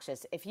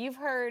obnoxious. If you've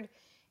heard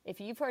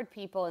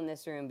people in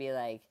this room be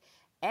like,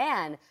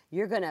 and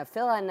you're going to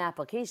fill out an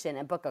application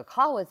and book a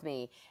call with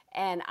me,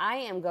 and I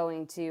am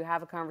going to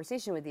have a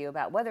conversation with you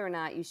about whether or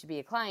not you should be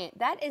a client,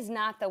 that is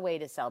not the way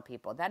to sell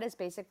people. That is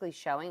basically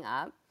showing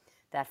up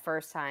that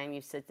first time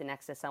you sit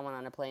next to someone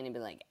on a plane and be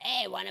like,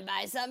 hey, want to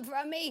buy something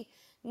from me?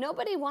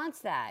 Nobody wants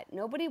that.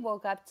 Nobody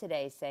woke up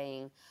today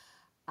saying,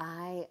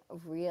 I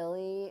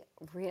really,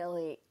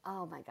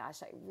 oh my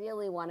gosh, I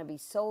really want to be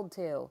sold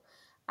to.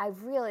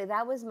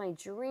 That was my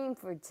dream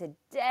for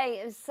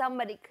today. If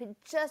somebody could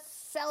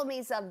just sell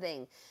me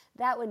something,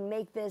 that would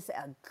make this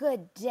a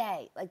good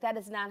day. Like, that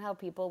is not how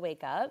people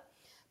wake up,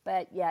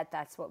 but yet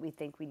that's what we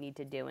think we need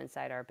to do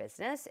inside our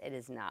business. It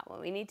is not what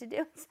we need to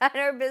do inside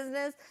our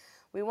business.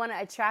 We want to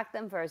attract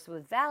them first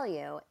with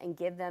value and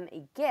give them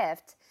a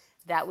gift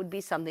that would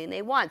be something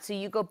they want. So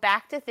you go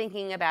back to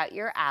thinking about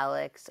your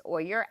Alex or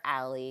your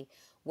Allie.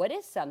 What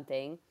is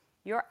something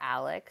your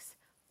Alex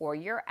or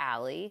your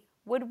Allie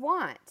would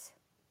want?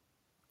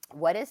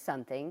 What is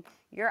something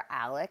your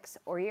Alex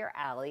or your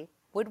Allie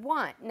would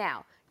want?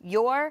 Now,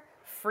 your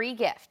free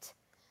gift.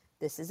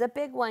 This is a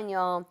big one,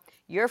 y'all.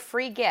 Your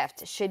free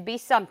gift should be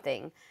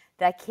something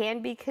that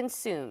can be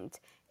consumed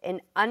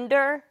in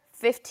under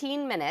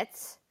 15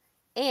 minutes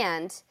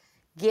and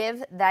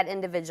give that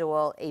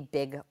individual a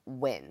big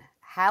win.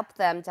 Help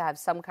them to have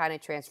some kind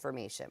of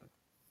transformation.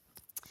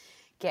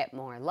 get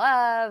more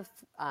love,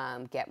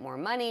 get more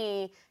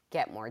money,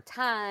 get more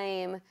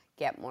time,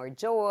 get more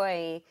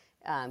joy,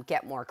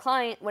 get more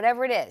client,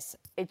 whatever it is.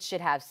 It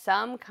should have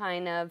some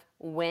kind of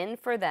win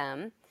for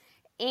them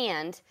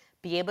and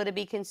be able to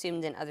be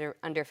consumed in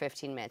under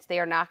 15 minutes. They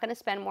are not going to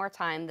spend more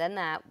time than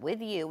that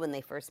with you when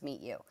they first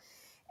meet you.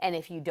 And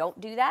if you don't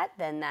do that,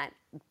 then that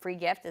free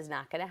gift is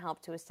not going to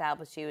help to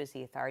establish you as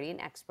the authority and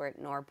expert,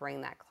 nor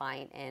bring that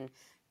client in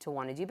to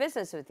want to do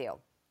business with you.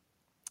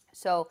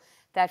 So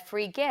that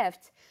free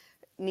gift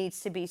needs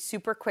to be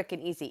super quick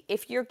and easy.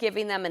 If you're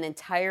giving them an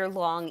entire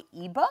long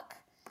ebook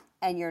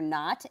and you're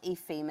not a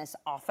famous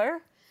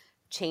author,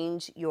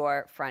 change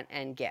your front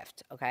end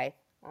gift, okay?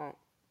 And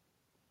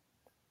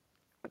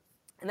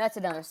that's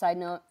another side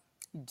note.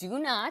 Do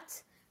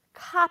not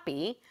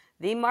copy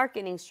the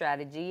marketing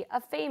strategy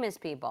of famous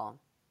people.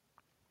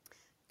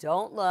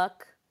 Don't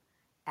look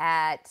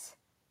at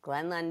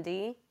Glenn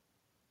Lundy,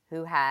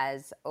 who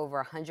has over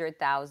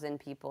 100,000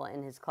 people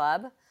in his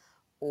club,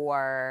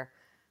 or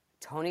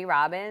Tony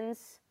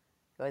Robbins,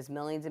 who has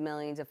millions and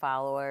millions of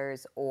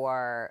followers,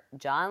 or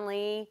John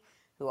Lee,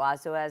 who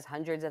also has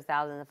hundreds of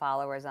thousands of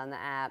followers on the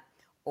app,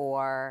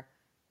 or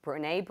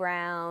Brene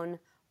Brown,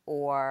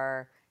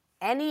 or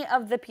any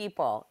of the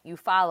people you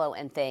follow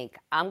and think,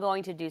 I'm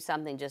going to do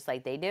something just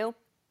like they do.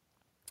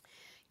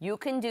 You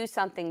can do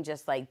something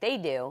just like they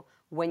do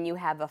when you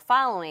have a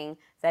following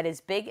that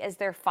is big as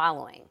their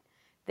following.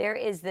 There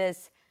is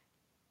this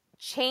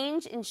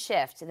change and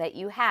shift that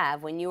you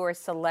have when you are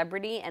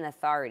celebrity and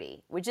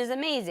authority, which is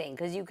amazing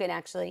because you can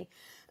actually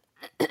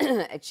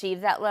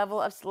achieve that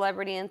level of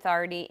celebrity and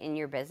authority in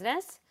your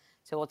business.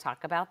 So we'll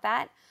talk about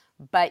that.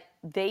 But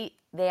they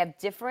have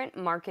different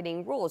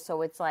marketing rules.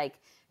 So it's like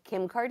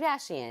Kim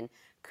Kardashian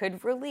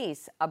could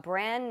release a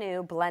brand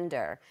new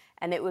blender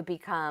and it would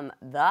become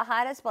the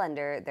hottest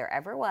blender there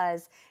ever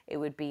was. It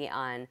would be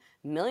on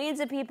millions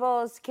of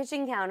people's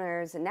kitchen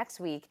counters next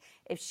week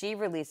if she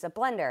released a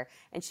blender.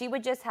 And she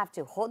would just have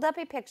to hold up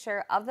a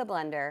picture of the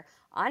blender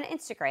on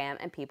Instagram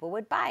and people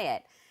would buy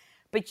it.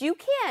 But you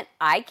can't,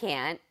 I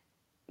can't,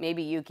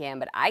 maybe you can,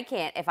 but I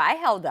can't. If I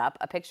held up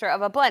a picture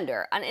of a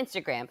blender on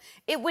Instagram,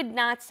 it would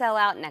not sell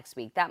out next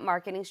week. That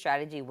marketing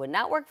strategy would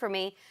not work for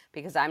me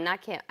because I'm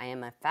not Kim. I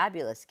am a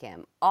fabulous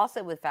Kim,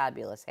 also with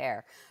fabulous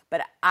hair.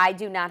 But I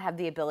do not have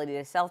the ability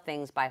to sell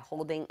things by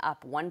holding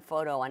up one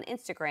photo on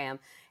Instagram,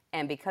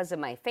 and because of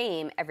my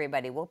fame,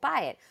 everybody will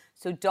buy it.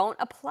 So don't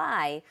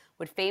apply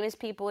what famous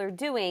people are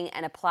doing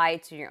and apply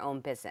it to your own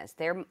business.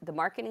 The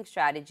marketing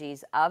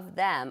strategies of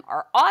them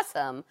are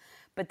awesome,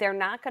 but they're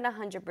not going to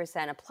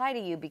 100% apply to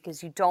you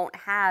because you don't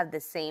have the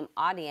same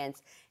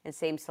audience and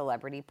same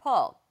celebrity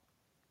pull,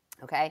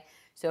 okay?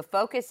 So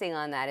focusing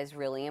on that is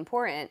really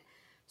important.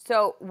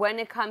 So when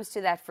it comes to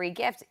that free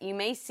gift, you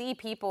may see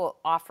people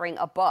offering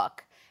a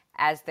book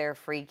as their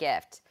free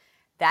gift.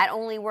 That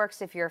only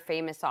works if you're a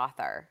famous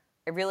author.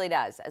 It really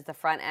does, as the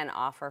front end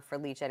offer for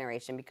lead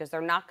generation, because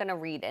they're not going to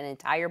read an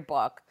entire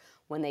book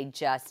when they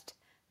just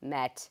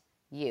met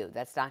you.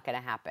 That's not going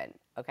to happen,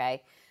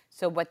 okay?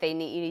 So what you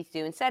need to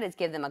do instead is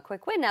give them a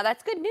quick win. Now,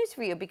 that's good news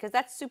for you because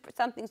that's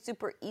something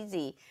super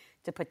easy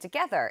to put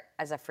together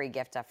as a free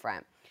gift up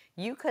front.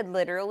 You could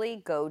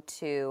literally go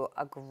to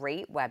a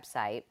great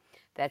website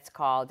that's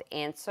called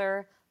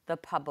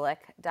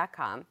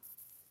answerthepublic.com.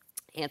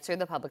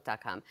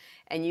 answerthepublic.com,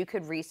 and you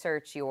could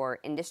research your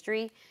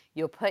industry.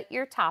 You'll put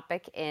your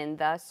topic in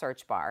the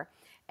search bar,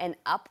 and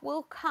up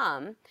will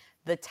come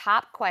the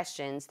top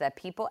questions that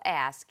people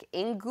ask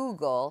in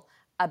Google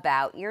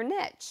about your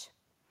niche.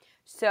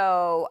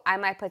 So I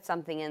might put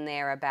something in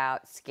there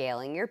about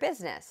scaling your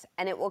business,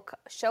 and it will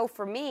show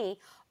for me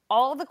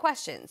all the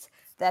questions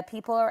that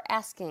people are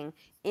asking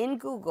in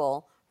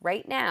Google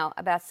right now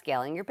about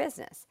scaling your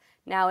business.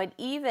 Now it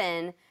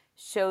even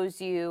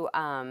shows you,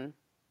 I'm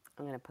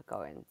going to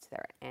go into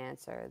there,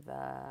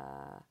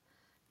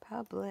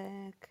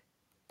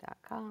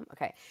 answerthepublic.com.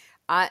 Okay.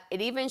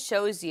 It even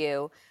shows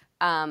you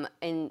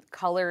in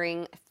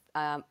coloring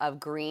of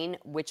green,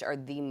 which are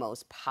the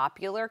most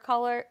popular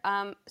color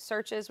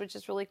searches, which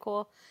is really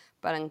cool.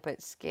 But I'm going to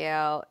put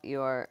scale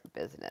your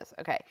business.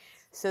 Okay.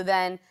 So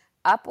then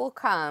up will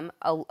come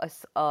a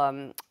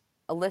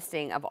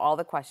listing of all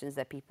the questions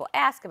that people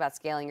ask about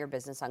scaling your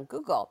business on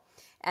Google.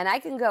 And I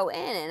can go in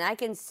and I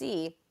can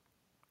see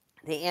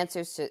the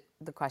answers to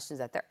the questions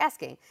that they're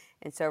asking.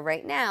 And so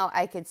right now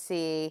I could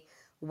see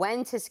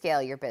when to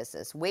scale your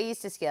business, ways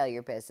to scale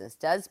your business,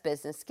 does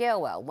business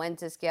scale well, when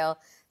to scale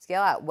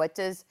out, what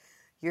does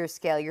your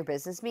scale your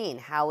business mean,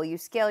 how will you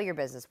scale your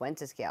business, when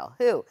to scale,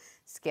 who,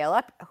 scale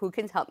up, who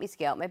can help me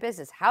scale up my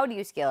business, how do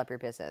you scale up your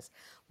business,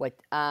 what,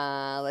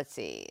 let's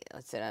see,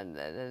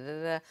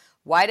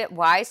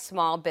 why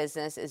small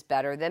business is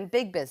better than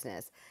big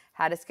business,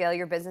 how to scale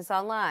your business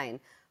online,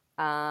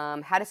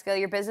 how to scale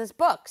your business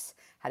books,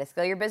 how to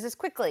scale your business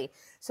quickly.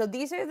 So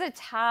these are the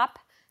top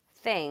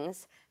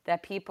things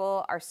that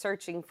people are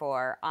searching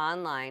for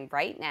online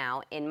right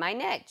now in my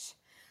niche.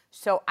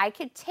 So I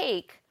could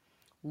take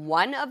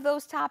one of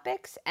those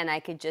topics and I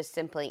could just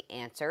simply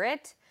answer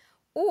it,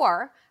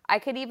 Or I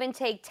could even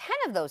take 10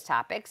 of those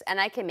topics and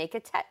I can make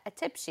a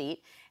tip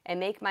sheet and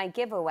make my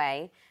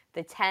giveaway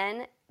the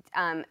 10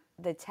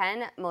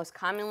 most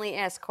commonly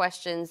asked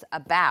questions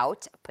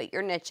about, put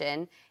your niche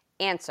in,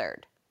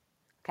 answered.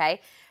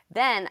 Okay?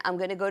 Then I'm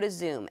going to go to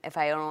Zoom. If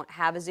I don't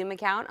have a Zoom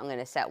account, I'm going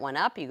to set one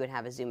up. You can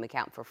have a Zoom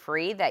account for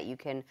free that you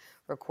can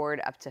record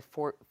up to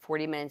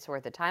 40 minutes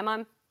worth of time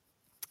on.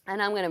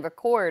 And I'm going to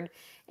record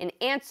an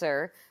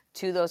answer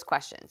to those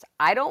questions.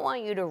 I don't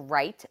want you to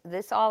write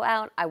this all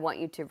out. I want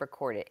you to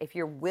record it. If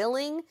you're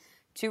willing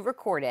to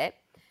record it,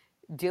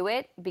 do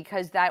it,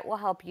 because that will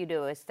help you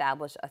to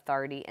establish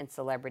authority and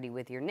celebrity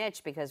with your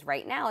niche. Because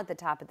right now at the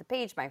top of the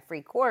page, my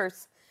free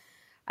course,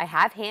 I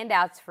have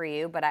handouts for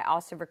you, but I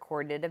also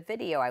recorded a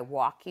video. I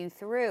walk you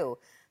through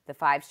the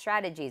 5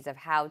 strategies of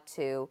how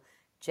to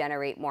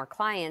generate more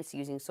clients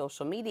using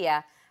social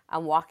media.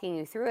 I'm walking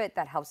you through it.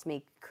 That helps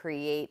me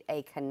create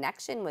a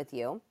connection with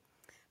you,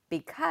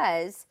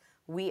 because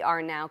we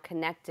are now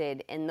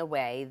connected in the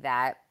way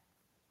that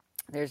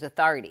there's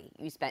authority.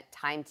 You spent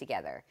time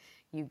together.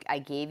 I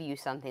gave you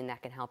something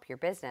that can help your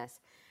business.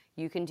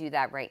 You can do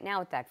that right now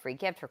with that free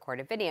gift, record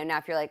a video. Now,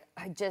 if you're like,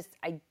 I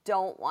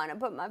don't want to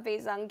put my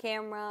face on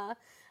camera,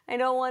 I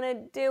don't want to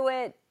do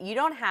it, you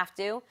don't have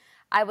to.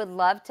 I would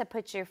love to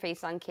put your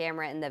face on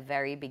camera in the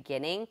very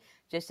beginning,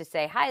 just to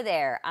say, hi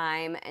there,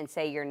 and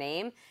say your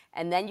name.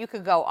 And then you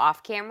could go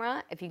off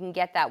camera. If you can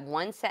get that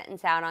one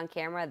sentence out on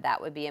camera,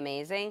 that would be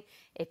amazing.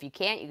 If you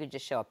can't, you could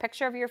just show a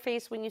picture of your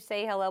face when you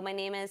say, hello, my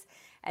name is.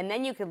 And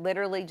then you could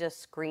literally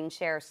just screen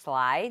share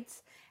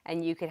slides,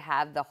 and you could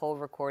have the whole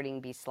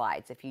recording be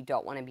slides if you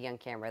don't want to be on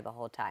camera the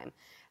whole time.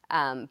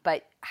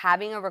 But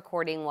having a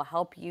recording will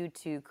help you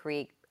to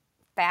create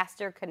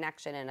faster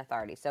connection and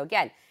authority. So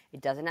again,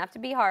 it doesn't have to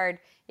be hard.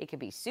 It could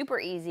be super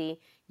easy.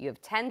 You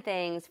have 10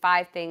 things,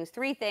 5 things,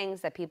 3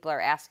 things that people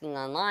are asking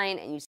online,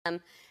 and you send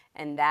them,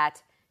 and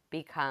that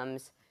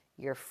becomes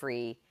your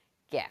free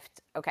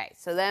gift. Okay,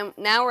 so then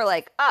now we're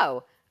like,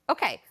 oh,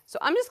 okay, so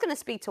I'm just going to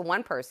speak to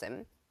one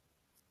person.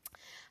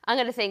 I'm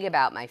going to think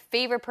about my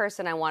favorite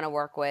person I want to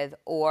work with,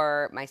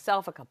 or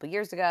myself a couple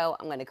years ago.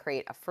 I'm going to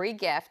create a free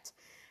gift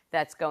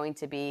that's going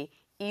to be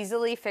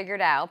easily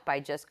figured out by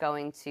just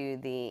going to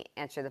the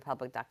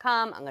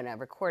answerthepublic.com. I'm going to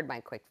record my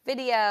quick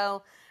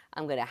video.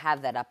 I'm going to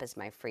have that up as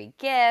my free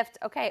gift.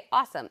 Okay,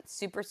 awesome.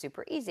 Super,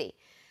 super easy.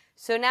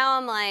 So now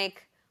I'm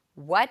like,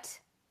 what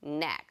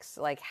next?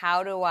 Like,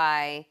 how do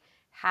I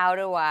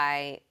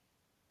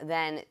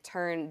then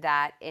turn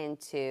that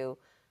into,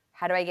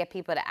 how do I get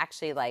people to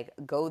actually like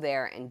go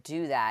there and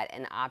do that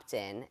and opt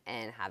in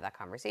and have that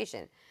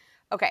conversation?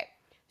 Okay,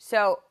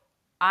 so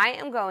I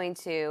am going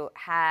to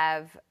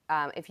have,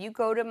 if you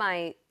go to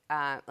my,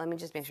 let me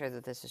just make sure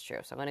that this is true.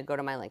 So I'm going to go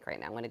to my link right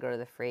now. I'm going to go to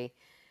the free,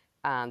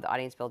 the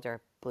Audience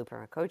Builder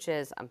Blueprint for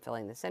Coaches. I'm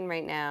filling this in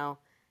right now.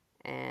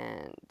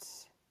 And,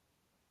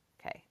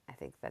 okay, I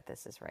think that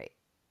this is right.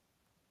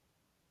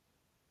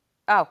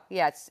 Oh,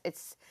 yeah,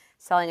 it's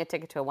selling a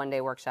ticket to a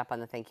one-day workshop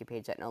on the thank you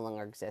page that no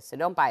longer exists. So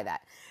don't buy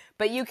that.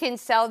 But you can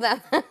sell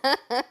them.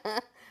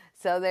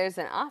 So there's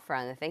an offer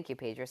on the thank you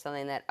page or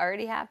something that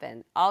already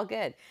happened. All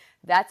good.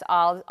 That's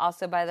all.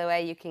 Also, by the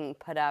way, you can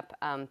put up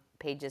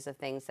pages of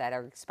things that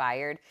are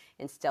expired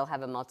and still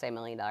have a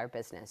multi-million-dollar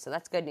business. So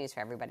that's good news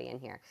for everybody in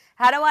here.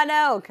 How do I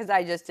know? Because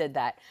I just did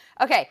that.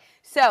 Okay,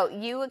 so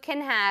you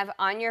can have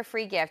on your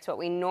free gift, what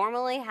we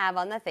normally have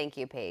on the thank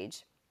you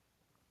page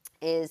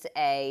is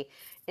a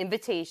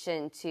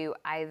invitation to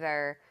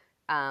either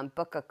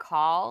book a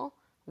call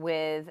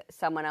with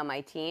someone on my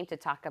team to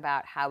talk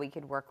about how we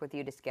could work with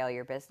you to scale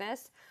your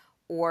business,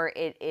 or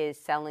it is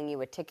selling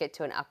you a ticket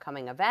to an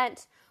upcoming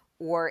event,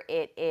 or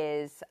it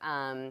is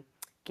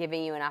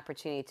giving you an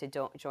opportunity to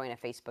join a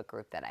Facebook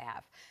group that I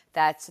have.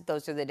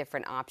 Those are the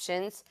different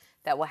options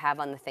that we'll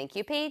have on the thank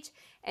you page.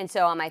 And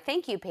so on my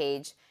thank you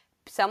page,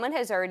 someone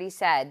has already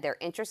said they're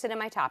interested in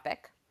my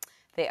topic.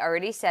 They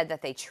already said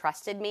that they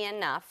trusted me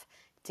enough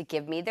to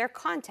give me their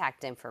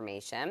contact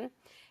information.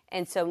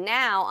 And so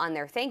now on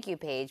their thank you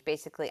page,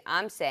 basically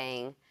I'm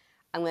saying,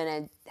 I'm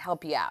going to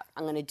help you out.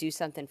 I'm going to do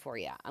something for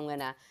you. I'm going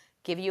to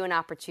give you an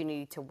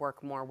opportunity to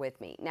work more with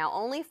me. Now,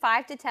 only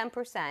 5 to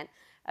 10%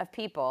 of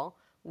people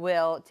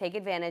will take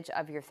advantage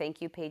of your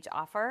thank you page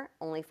offer,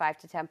 only 5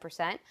 to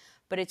 10%,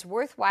 but it's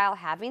worthwhile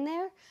having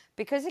there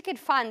because it could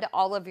fund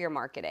all of your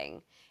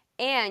marketing.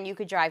 And you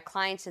could drive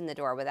clients in the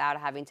door without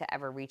having to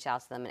ever reach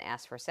out to them and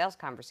ask for a sales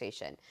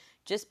conversation.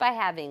 Just by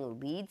having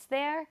leads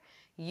there,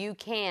 you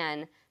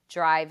can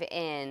drive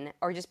in,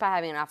 or just by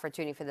having an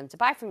opportunity for them to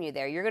buy from you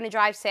there, you're going to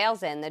drive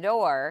sales in the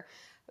door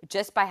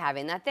just by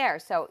having that there.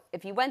 So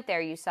if you went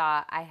there, you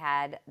saw I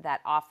had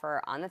that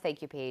offer on the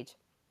thank you page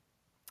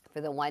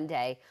for the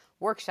one-day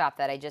workshop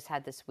that I just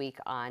had this week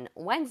on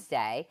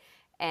Wednesday.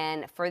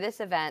 And for this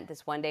event,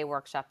 this one-day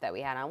workshop that we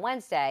had on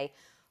Wednesday,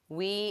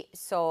 we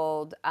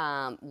sold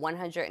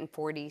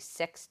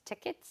 146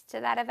 tickets to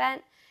that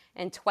event,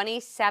 and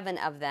 27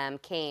 of them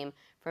came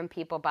from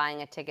people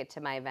buying a ticket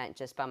to my event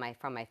just from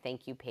my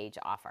thank you page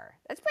offer.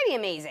 That's pretty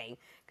amazing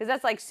because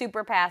that's like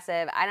super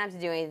passive. I don't have to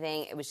do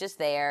anything. It was just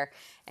there,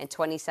 and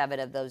 27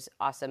 of those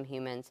awesome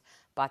humans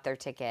bought their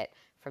ticket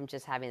from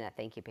just having that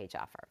thank you page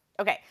offer.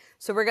 Okay,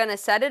 so we're going to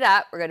set it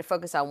up. We're going to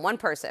focus on one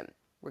person.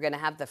 We're going to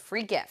have the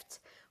free gift.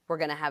 We're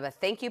going to have a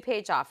thank you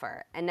page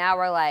offer. And now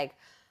we're like,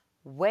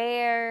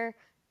 where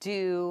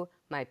do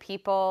my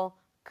people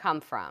come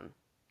from?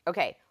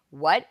 Okay,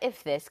 what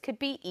if this could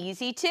be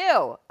easy too?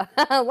 What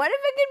if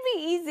it could be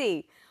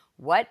easy?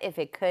 What if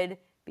it could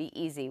be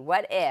easy?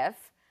 What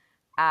if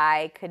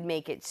I could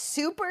make it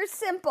super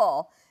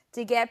simple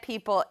to get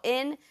people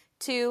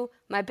into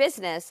my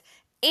business,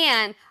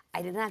 and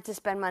I didn't have to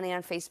spend money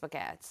on Facebook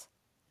ads?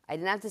 I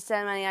didn't have to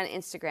spend money on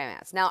Instagram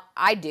ads. Now,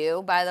 I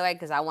do, by the way,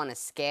 because I want to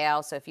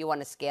scale. So if you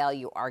want to scale,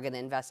 you are going to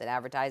invest in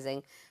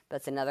advertising. But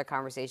that's another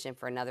conversation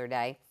for another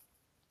day.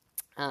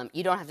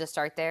 You don't have to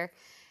start there.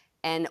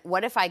 And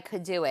what if I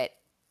could do it?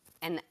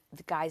 And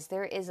guys,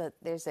 there's a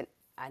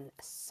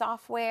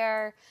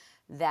software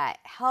that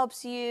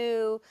helps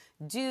you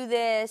do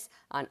this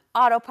on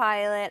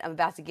autopilot. I'm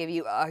about to give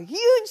you a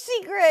huge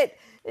secret.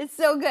 It's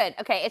so good.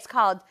 Okay, it's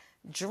called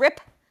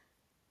Dripify.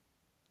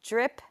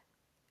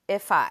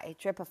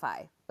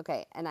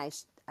 Okay, and I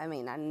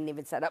didn't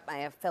even set up my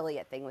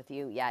affiliate thing with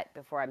you yet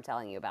before I'm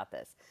telling you about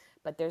this.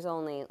 But there's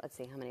only, let's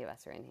see, how many of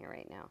us are in here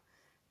right now?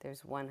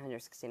 There's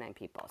 169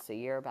 people, so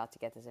you're about to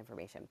get this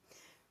information.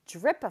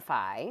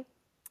 Dripify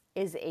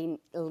is a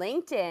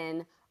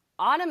LinkedIn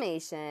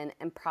automation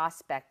and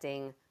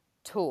prospecting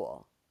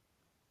tool.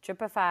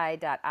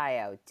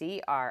 Dripify.io,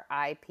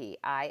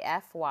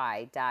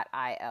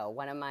 Dripify.io.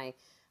 One of my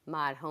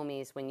mod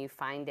homies, when you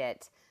find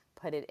it,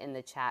 put it in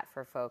the chat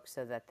for folks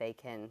so that they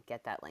can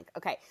get that link.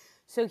 Okay,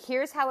 so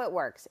here's how it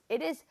works.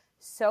 It is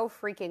so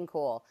freaking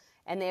cool.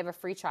 And they have a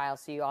free trial,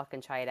 so you all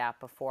can try it out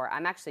before.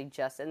 I'm actually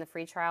just in the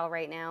free trial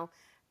right now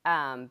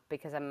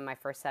because I'm in my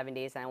first 7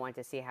 days, and I wanted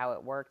to see how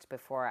it worked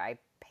before I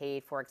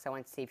paid for it, because I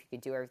wanted to see if you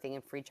could do everything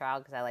in free trial,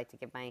 because I like to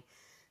give my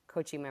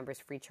coaching members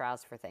free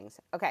trials for things.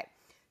 Okay,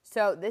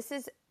 so this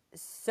is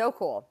so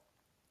cool.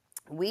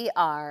 We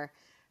are,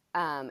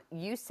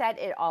 you set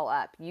it all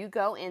up. You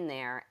go in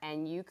there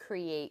and you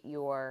create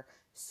your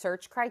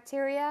search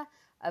criteria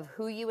of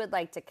who you would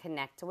like to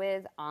connect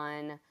with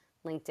on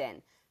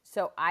LinkedIn.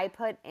 So I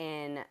put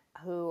in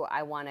who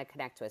I want to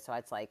connect with. So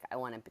it's like I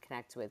want to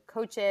connect with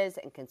coaches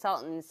and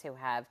consultants who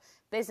have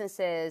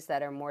businesses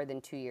that are more than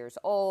 2 years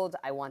old.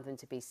 I want them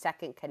to be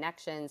second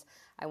connections.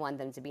 I want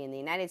them to be in the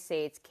United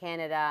States,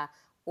 Canada,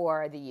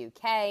 or the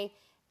UK.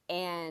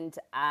 And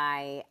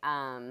I,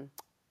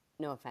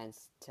 no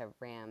offense to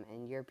Ram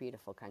and your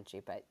beautiful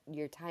country, but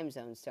your time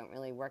zones don't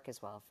really work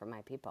as well for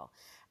my people.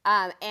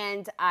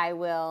 And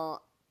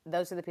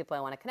those are the people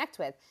I want to connect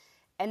with.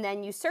 And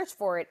then you search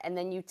for it, and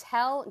then you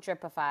tell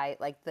Dripify,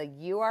 like, the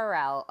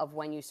URL of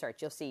when you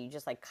search. You'll see, you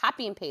just like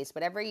copy and paste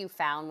whatever you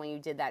found when you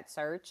did that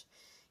search.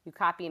 You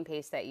copy and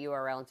paste that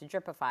URL into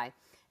Dripify.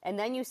 And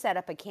then you set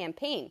up a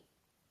campaign,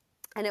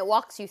 and it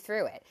walks you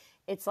through it.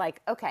 It's like,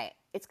 okay,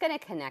 it's going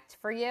to connect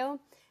for you.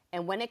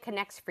 And when it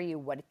connects for you,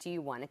 what do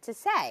you want it to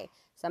say?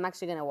 So I'm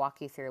actually going to walk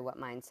you through what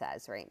mine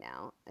says right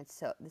now.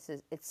 It's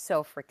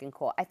so freaking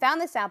cool. I found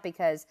this out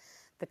because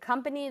the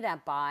company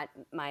that bought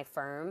my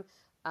firm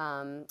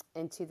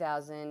in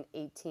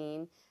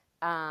 2018,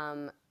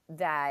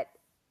 that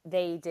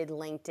they did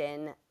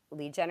LinkedIn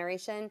lead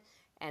generation,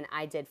 and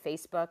I did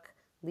Facebook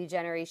lead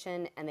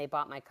generation, and they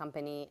bought my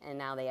company, and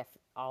now they have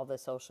all the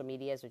social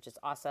medias, which is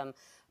awesome.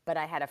 But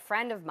I had a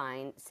friend of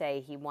mine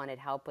say he wanted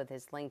help with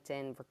his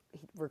LinkedIn,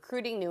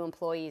 recruiting new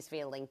employees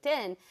via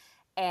LinkedIn,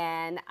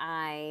 and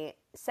I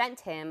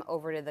sent him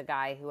over to the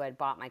guy who had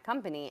bought my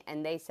company,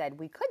 and they said,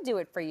 we could do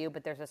it for you,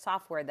 but there's a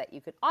software that you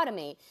could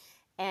automate.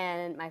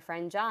 And my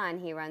friend John,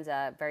 he runs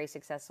a very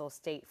successful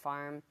State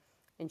Farm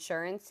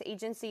insurance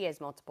agency. He has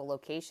multiple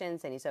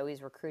locations, and he's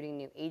always recruiting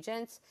new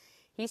agents.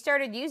 He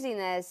started using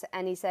this,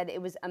 and he said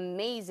it was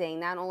amazing.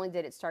 Not only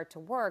did it start to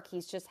work,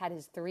 he's just had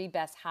his 3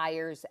 best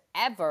hires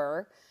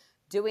ever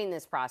doing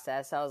this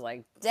process. So I was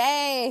like,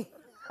 dang,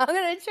 I'm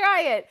going to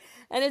try it.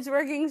 And it's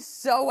working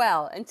so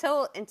well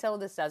until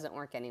this doesn't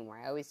work anymore.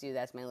 I always do,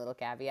 that's my little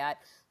caveat.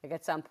 Like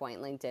at some point,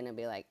 LinkedIn will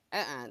be like,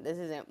 this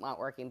isn't not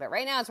working. But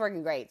right now it's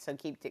working great, so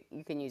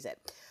you can use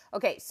it.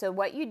 Okay, so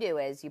what you do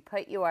is you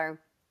put your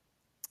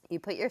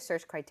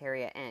search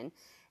criteria in,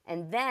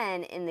 and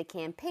then in the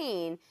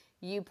campaign,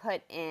 you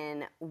put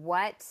in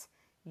what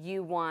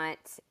you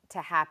want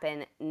to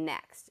happen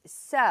next.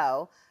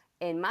 So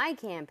in my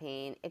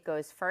campaign, it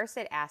goes first,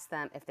 it asks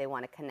them if they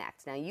want to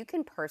connect. Now, you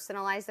can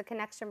personalize the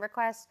connection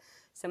request.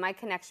 So my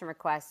connection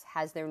request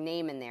has their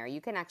name in there. You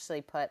can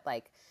actually put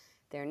like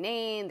their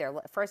name, their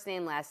first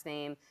name, last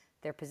name,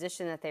 their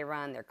position that they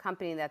run, their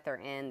company that they're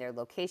in, their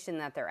location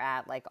that they're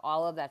at, like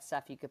all of that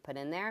stuff you could put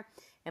in there.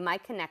 In my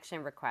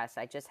connection request,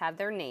 I just have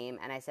their name,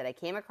 and I said, I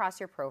came across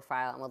your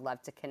profile and would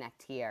love to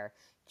connect here.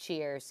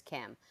 Cheers,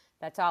 Kim.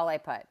 That's all I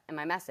put in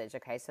my message,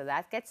 okay? So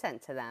that gets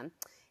sent to them.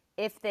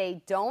 If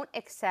they don't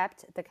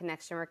accept the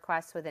connection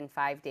request within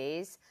 5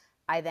 days,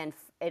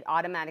 it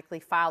automatically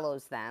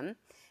follows them.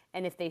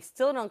 And if they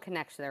still don't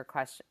connection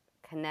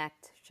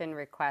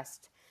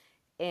request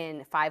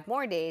in 5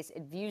 more days,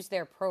 it views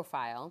their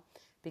profile,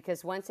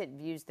 because once it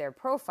views their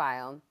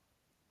profile,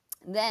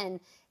 then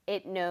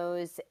it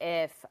knows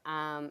if,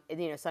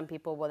 some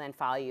people will then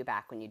follow you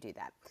back when you do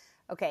that.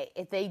 Okay,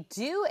 if they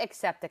do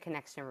accept the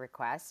connection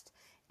request,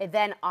 it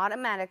then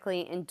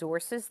automatically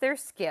endorses their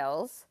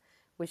skills,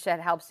 which that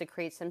helps to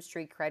create some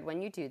street cred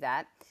when you do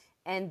that.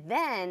 And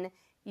then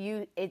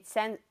it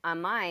sends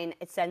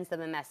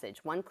them a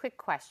message, one quick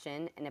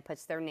question, and it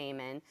puts their name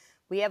in.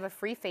 We have a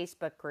free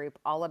Facebook group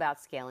all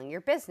about scaling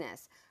your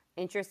business.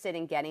 Interested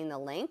in getting the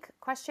link? ?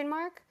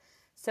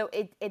 So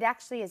it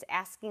actually is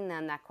asking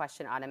them that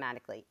question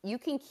automatically. You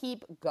can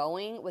keep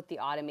going with the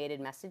automated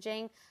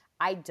messaging.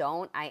 I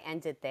don't. I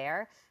end it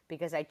there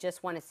because I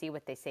just want to see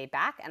what they say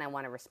back and I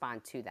want to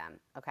respond to them.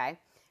 Okay?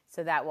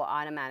 So that will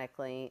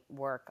automatically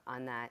work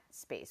on that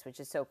space, which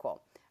is so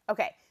cool.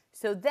 Okay.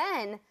 So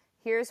then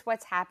here's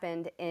what's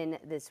happened in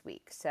this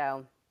week.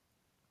 So,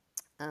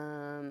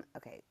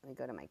 okay, let me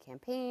go to my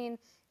campaign.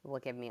 It will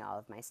give me all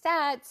of my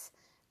stats.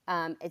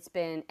 It's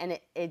been, and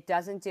it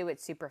doesn't do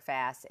it super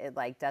fast. It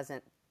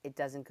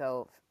doesn't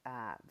go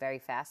very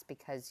fast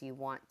because you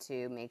want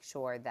to make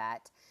sure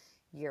that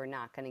you're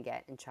not going to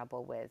get in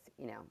trouble with,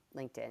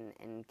 LinkedIn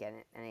and get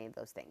any of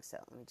those things. So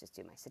let me just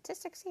do my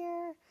statistics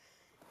here.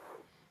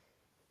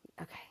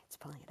 Okay, it's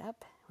pulling it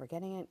up. We're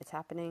getting it. It's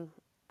happening.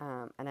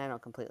 And I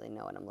don't completely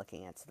know what I'm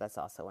looking at. So that's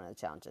also one of the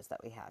challenges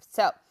that we have.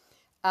 So,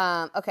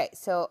 okay.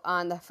 So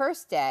on the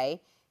first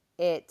day,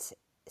 it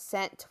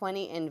sent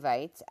 20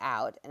 invites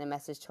out and it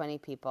messaged 20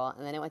 people.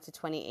 And then it went to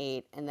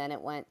 28. And then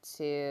it went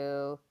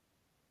to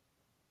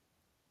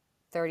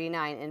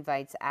 39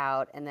 invites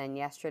out. And then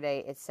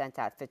yesterday it sent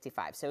out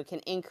 55. So it can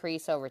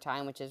increase over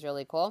time, which is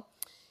really cool.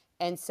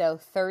 And so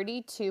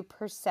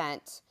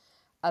 32%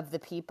 of the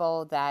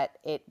people that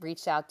it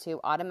reached out to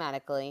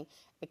automatically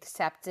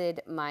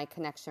accepted my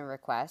connection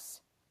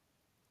requests.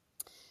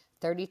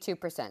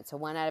 32%. So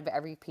 1 out of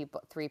every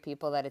 3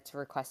 people that it's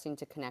requesting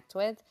to connect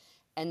with.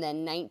 And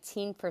then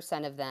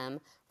 19% of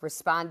them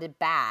responded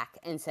back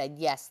and said,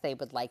 yes, they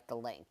would like the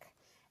link.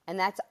 And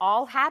that's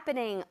all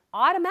happening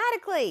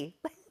automatically.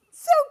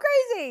 So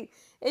crazy.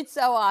 It's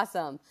so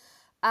awesome.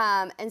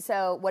 And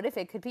so what if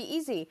it could be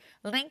easy?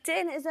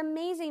 LinkedIn is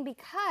amazing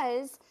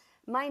because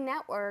my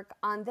network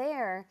on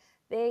there,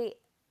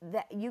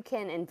 you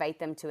can invite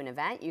them to an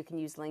event. You can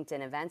use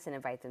LinkedIn events and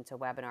invite them to a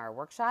webinar or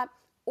workshop.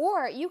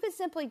 Or you could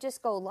simply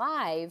just go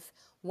live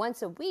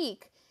once a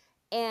week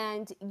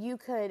and you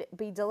could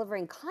be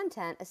delivering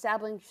content,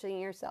 establishing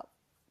yourself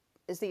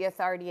as the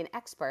authority and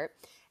expert.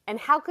 And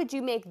how could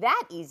you make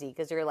that easy?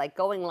 Because you're like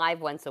going live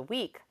once a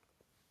week.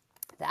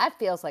 That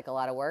feels like a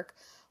lot of work.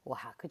 Well,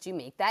 how could you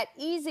make that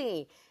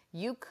easy?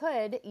 You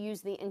could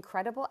use the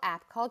incredible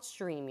app called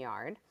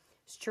StreamYard.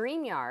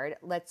 StreamYard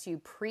lets you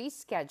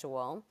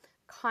pre-schedule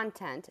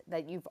content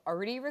that you've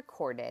already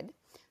recorded.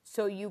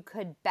 So you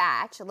could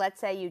batch,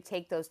 let's say you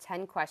take those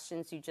 10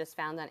 questions you just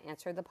found on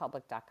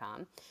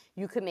answerthepublic.com.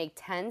 You could make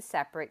 10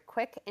 separate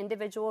quick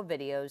individual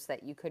videos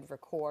that you could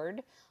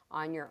record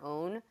on your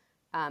own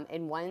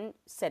in one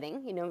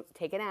sitting.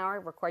 Take an hour,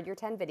 record your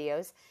 10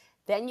 videos.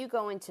 Then you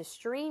go into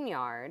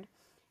StreamYard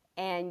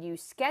and you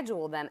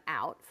schedule them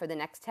out for the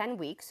next 10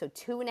 weeks, so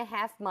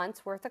 2.5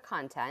 months worth of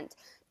content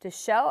to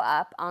show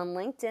up on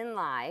LinkedIn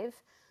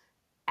Live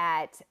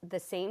at the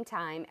same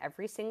time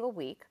every single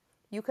week.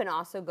 You can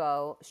also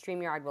go,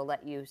 StreamYard will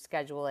let you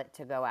schedule it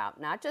to go out,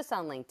 not just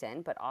on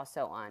LinkedIn, but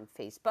also on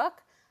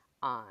Facebook,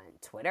 on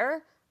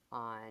Twitter,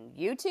 on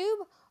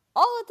YouTube,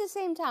 all at the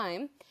same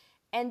time.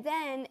 And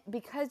then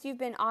because you've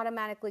been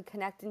automatically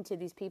connecting to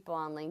these people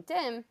on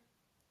LinkedIn,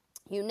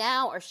 you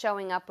now are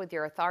showing up with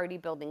your authority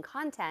building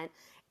content,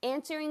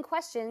 answering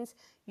questions,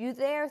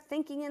 they're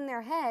thinking in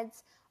their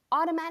heads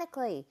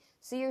automatically.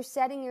 So you're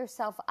setting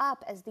yourself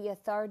up as the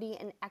authority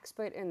and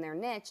expert in their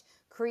niche,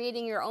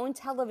 creating your own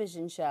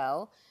television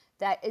show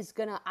that is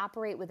going to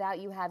operate without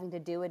you having to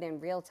do it in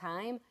real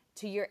time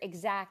to your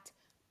exact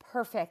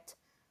perfect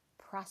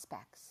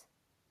prospects.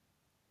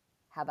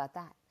 How about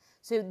that?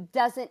 So it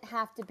doesn't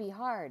have to be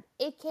hard.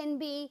 It can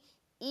be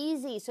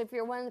easy. So if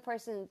you're one of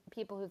the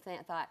people who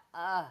thought,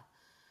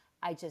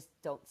 I just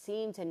don't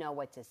seem to know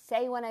what to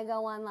say when I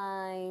go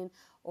online,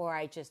 or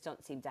I just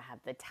don't seem to have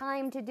the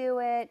time to do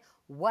it.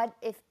 What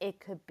if it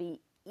could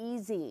be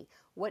easy?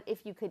 What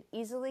if you could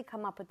easily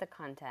come up with the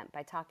content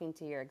by talking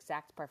to your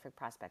exact perfect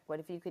prospect? What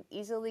if you could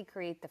easily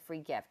create the free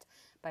gift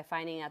by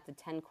finding out the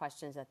 10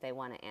 questions that they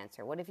want to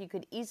answer? What if you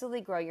could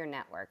easily grow your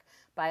network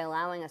by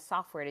allowing a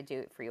software to do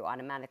it for you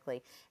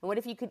automatically? And what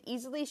if you could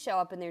easily show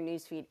up in their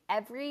newsfeed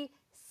every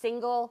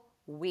single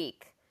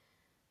week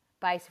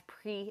by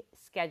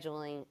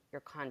pre-scheduling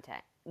your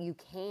content? You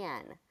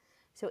can.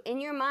 So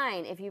in your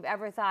mind, if you've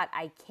ever thought,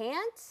 I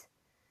can't,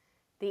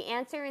 the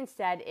answer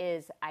instead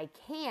is, I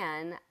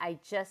can, I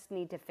just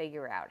need to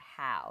figure out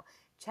how.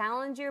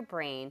 Challenge your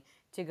brain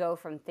to go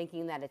from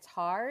thinking that it's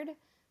hard,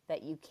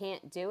 that you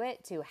can't do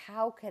it, to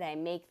how could I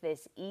make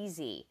this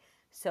easy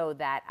so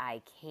that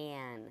I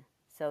can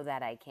so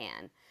that I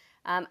can.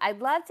 I'd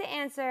love to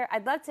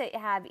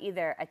have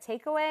either a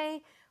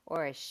takeaway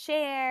or a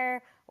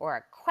share or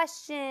a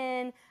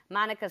question.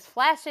 Monica's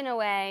flashing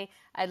away.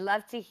 I'd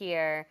love to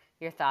hear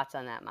your thoughts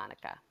on that,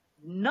 Monica.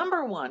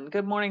 Number one,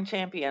 good morning,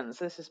 champions.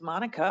 This is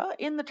Monica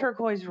in the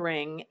turquoise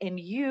ring, and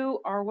you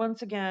are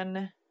once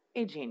again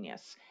a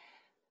genius.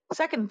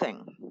 Second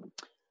thing,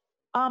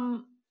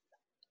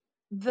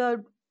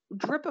 the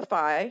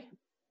Dripify,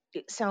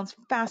 it sounds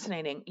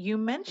fascinating. You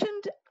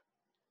mentioned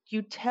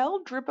you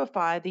tell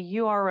Dripify the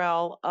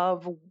URL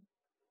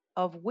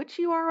of which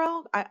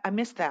URL? I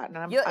missed that,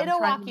 and It'll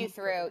walk you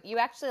through. You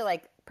actually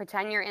like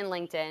pretend you're in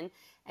LinkedIn,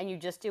 and you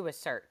just do a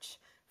search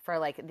for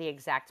like the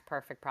exact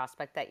perfect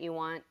prospect that you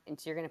want, and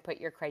so you're going to put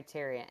your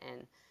criteria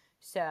in.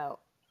 So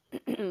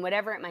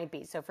whatever it might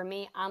be. So for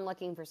me, I'm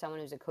looking for someone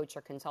who's a coach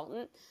or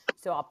consultant.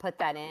 So I'll put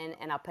that in,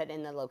 and I'll put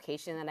in the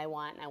location that I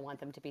want, and I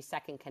want them to be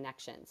second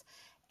connections.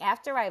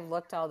 After I've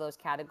looked all those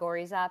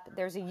categories up,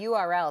 there's a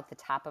URL at the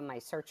top of my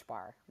search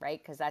bar,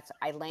 right? Because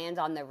I land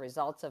on the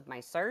results of my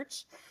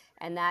search,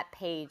 and that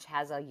page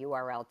has a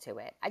URL to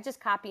it. I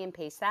just copy and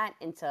paste that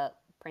into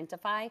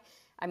Printify.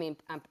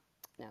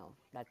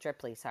 Not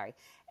Driply, sorry.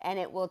 And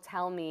it will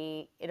tell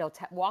me,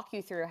 walk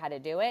you through how to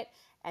do it,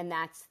 and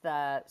that's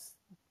the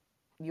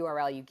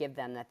URL you give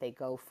them that they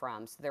go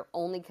from. So they're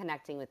only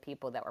connecting with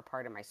people that were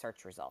part of my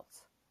search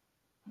results.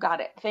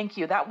 Got it. Thank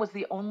you. That was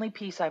the only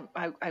piece I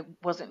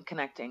wasn't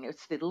connecting.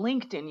 It's the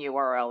LinkedIn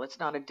URL. It's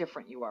not a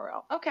different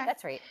URL. Okay.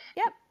 That's right.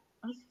 Yep.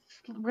 That's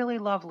really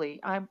lovely.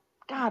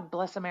 God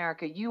bless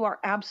America. You are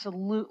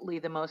absolutely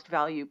the most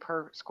value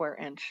per square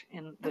inch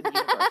in the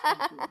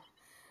universe.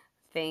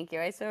 Thank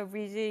you. I so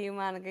appreciate you,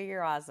 Monica.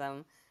 You're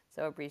awesome.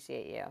 So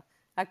appreciate you.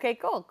 Okay,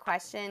 cool.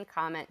 Question,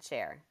 comment,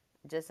 share.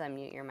 Just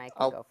unmute your mic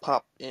and go for it. I'll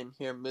pop in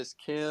here, Miss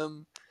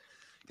Kim.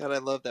 God, I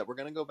love that. We're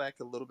going to go back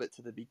a little bit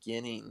to the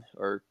beginning,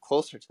 or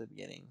closer to the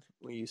beginning,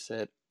 where you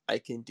said, I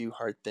can do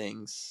hard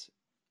things,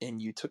 and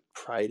you took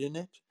pride in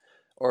it.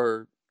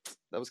 Or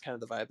that was kind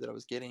of the vibe that I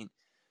was getting.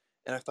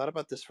 And I've thought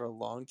about this for a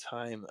long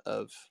time,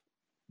 of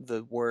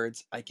the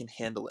words, I can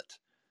handle it.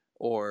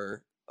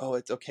 Or, oh,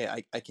 it's okay,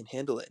 I can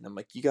handle it. And I'm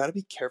like, you got to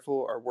be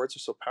careful. Our words are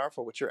so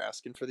powerful, what you're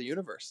asking for the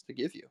universe to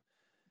give you.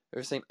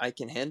 They're saying, I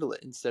can handle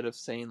it, instead of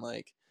saying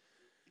like,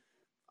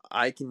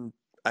 I can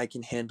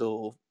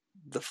handle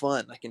the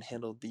fun. I can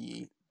handle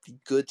the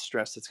good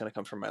stress that's going to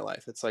come from my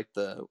life. It's like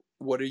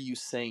what are you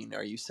saying?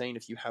 Are you saying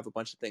if you have a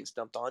bunch of things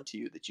dumped onto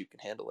you that you can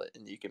handle it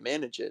and you can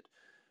manage it?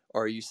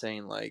 Or are you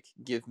saying like,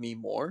 give me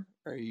more?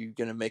 Or are you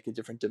going to make a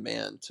different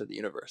demand to the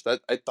universe?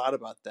 I thought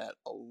about that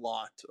a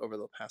lot over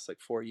the past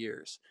like 4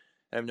 years.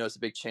 And I've noticed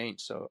a big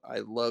change. So I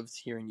loved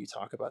hearing you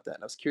talk about that.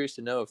 And I was curious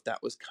to know if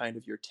that was kind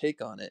of your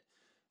take on it,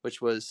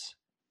 which was,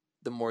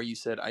 the more you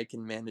said, I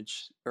can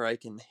manage, or I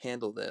can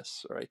handle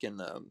this, or I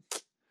can,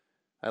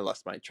 I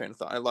lost my train of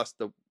thought. I lost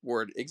the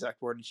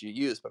exact word that you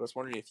used, but I was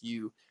wondering if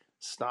you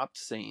stopped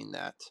saying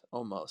that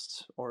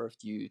almost, or if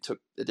you took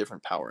a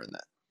different power in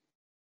that.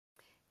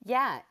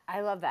 Yeah,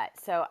 I love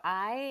that. So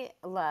my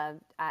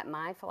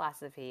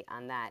philosophy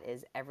on that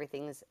is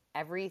everything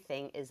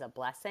is a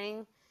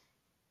blessing.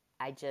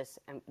 I just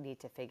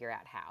need to figure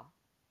out how,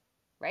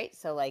 right?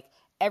 So like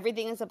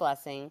everything is a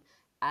blessing.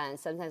 And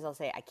sometimes I'll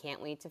say, I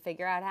can't wait to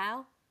figure out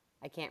how.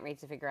 I can't wait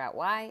to figure out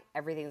why.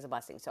 Everything's a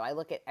blessing. So I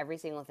look at every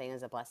single thing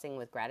as a blessing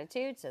with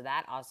gratitude. So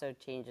that also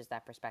changes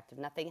that perspective.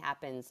 Nothing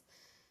happens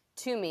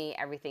to me.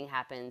 Everything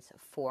happens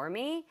for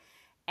me.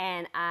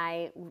 And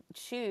I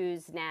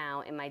choose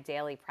now in my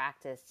daily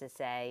practice to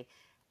say,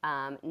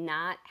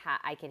 not how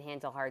I can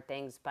handle hard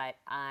things, but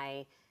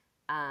I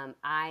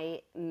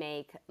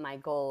make my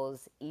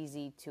goals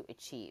easy to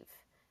achieve.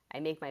 I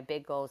make my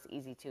big goals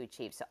easy to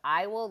achieve. So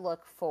I will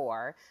look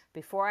for,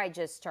 before I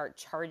just start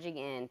charging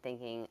in,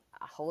 thinking,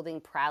 holding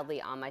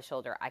proudly on my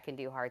shoulder, I can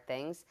do hard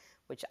things,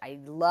 which I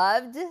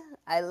loved.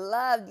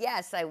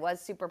 Yes, I was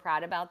super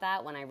proud about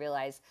that when I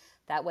realized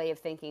that way of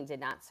thinking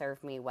did not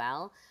serve me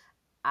well.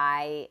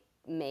 I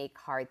make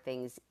hard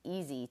things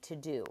easy to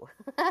do.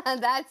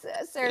 That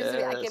serves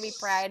me. I can be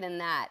pride in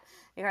that.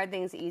 Make hard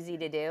things easy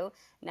to do.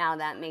 Now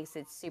that makes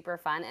it super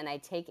fun. And I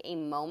take a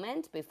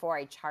moment before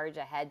I charge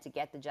ahead to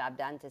get the job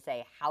done to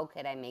say, how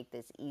could I make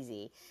this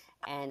easy?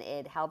 And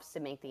it helps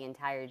to make the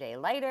entire day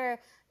lighter,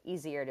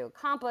 easier to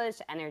accomplish.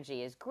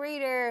 Energy is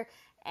greater.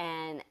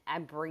 And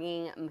I'm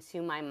bringing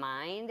to my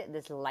mind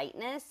this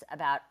lightness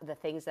about the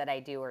things that I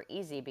do are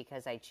easy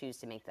because I choose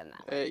to make them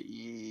that way.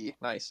 Hey,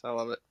 nice. I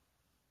love it.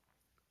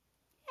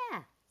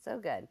 Yeah, so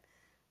good.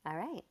 All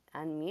right,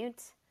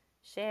 unmute,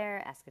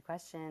 share, ask a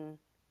question,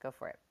 go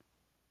for it.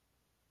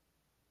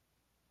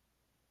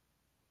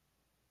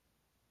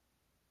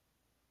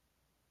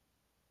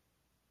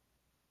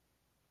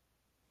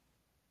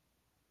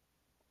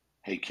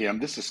 Hey, Kim,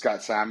 this is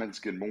Scott Simons.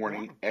 Good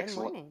morning. Yeah,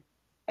 Excellent. morning.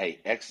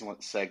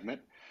 Excellent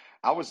segment.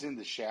 I was in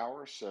the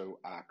shower, so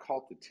I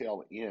caught the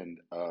tail end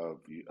of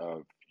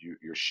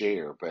your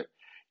share, but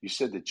you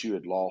said that you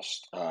had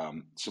lost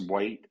some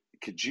weight.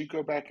 Could you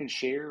go back and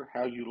share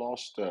how you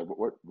lost?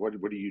 What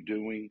are you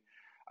doing?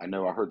 I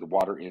know I heard the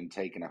water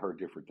intake and I heard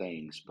different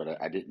things,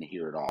 but I didn't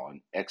hear it all.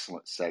 An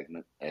excellent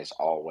segment as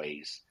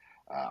always.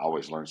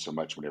 Always learn so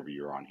much whenever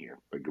you're on here.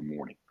 But good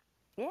morning.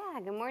 Yeah,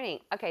 good morning.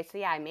 Okay, so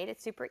yeah, I made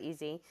it super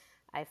easy.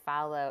 I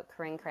follow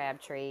Corinne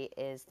Crabtree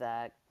is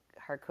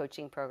her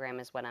coaching program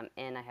is what I'm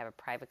in. I have a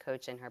private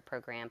coach in her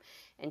program,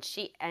 and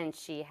she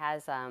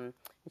has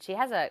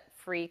a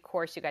free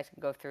course you guys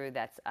can go through.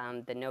 That's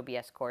the No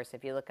BS course.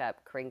 If you look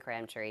up Corinne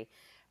Crabtree,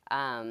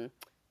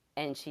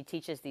 and she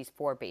teaches these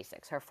 4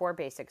 basics. Her 4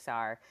 basics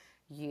are: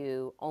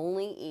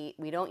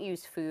 we don't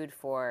use food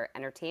for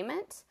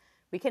entertainment.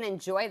 We can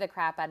enjoy the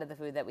crap out of the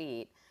food that we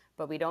eat,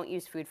 but we don't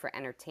use food for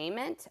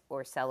entertainment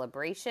or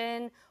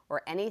celebration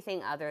or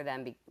anything other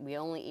than we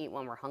only eat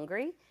when we're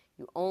hungry.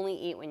 You only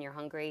eat when you're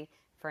hungry.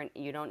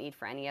 You don't eat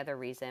for any other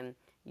reason.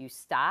 You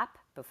stop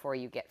before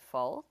you get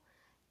full.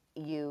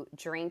 You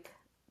drink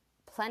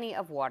plenty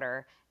of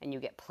water, and you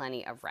get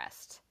plenty of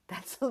rest.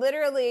 That's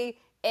literally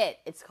it.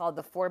 It's called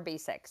the 4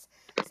 basics.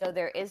 So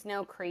there is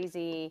no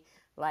crazy,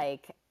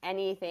 like,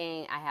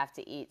 anything. I have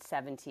to eat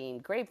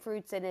 17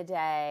 grapefruits in a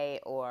day,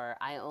 or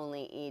I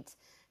only eat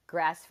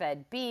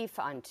grass-fed beef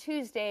on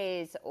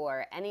Tuesdays,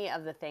 or any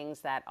of the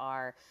things that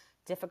are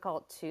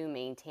difficult to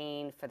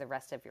maintain for the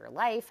rest of your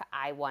life.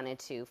 I wanted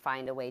to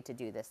find a way to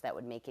do this that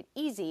would make it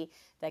easy,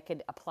 that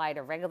could apply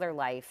to regular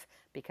life,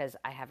 because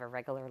I have a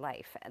regular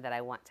life that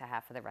I want to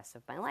have for the rest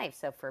of my life.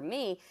 So for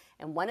me,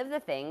 and one of the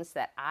things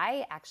that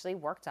I actually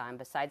worked on,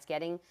 besides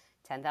getting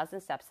 10,000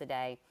 steps a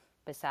day,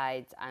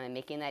 besides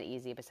making that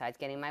easy, besides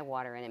getting my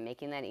water in and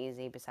making that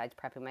easy, besides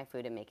prepping my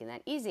food and making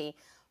that easy,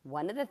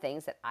 one of the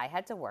things that I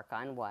had to work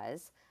on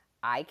was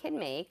I can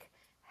make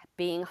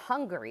being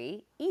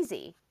hungry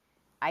easy.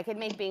 I could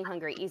make being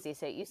hungry easy.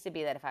 So it used to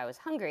be that if I was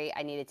hungry,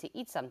 I needed to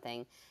eat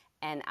something.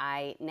 And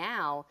I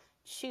now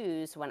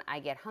choose when I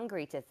get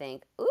hungry to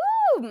think,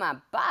 ooh, my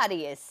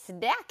body is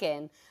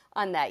snacking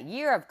on that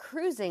year of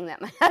cruising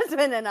that my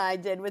husband and I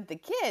did with the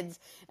kids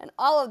and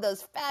all of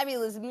those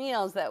fabulous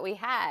meals that we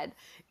had.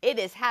 It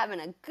is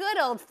having a good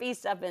old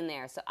feast up in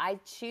there. So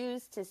I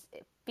choose to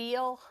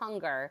feel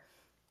hunger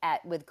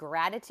with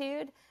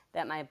gratitude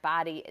that my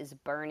body is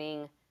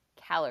burning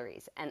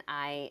calories. And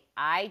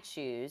I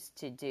choose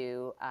to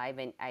do,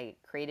 I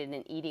created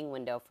an eating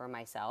window for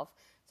myself.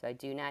 So I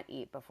do not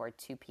eat before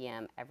 2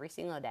 p.m. every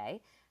single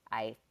day.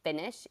 I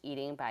finish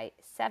eating by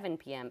 7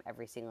 p.m.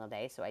 every single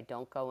day, so I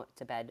don't go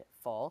to bed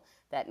full.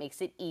 That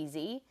makes it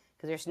easy,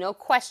 because there's no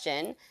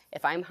question.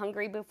 If I'm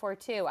hungry before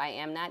 2, I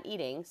am not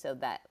eating, so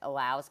that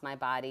allows my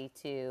body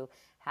to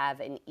have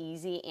an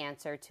easy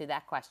answer to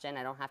that question.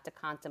 I don't have to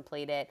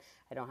contemplate it.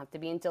 I don't have to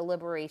be in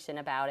deliberation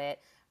about it.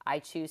 I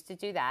choose to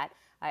do that.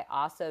 I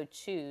also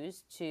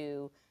choose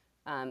to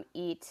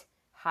eat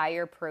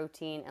higher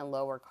protein and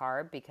lower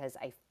carb, because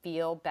I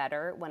feel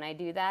better when I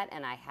do that,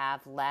 and I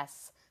have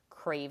less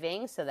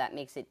craving, so that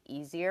makes it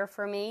easier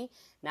for me,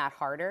 not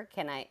harder.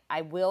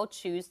 I will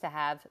choose to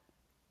have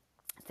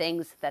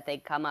things that they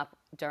come up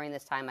during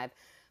this time.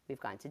 We've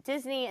gone to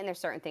Disney, and there's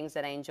certain things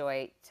that I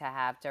enjoy to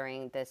have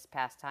during this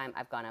past time.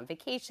 I've gone on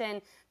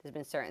vacation. There's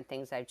been certain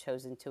things I've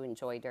chosen to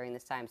enjoy during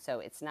this time. So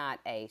it's not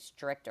a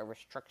strict or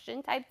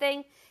restriction type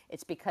thing.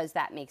 It's because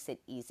that makes it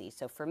easy.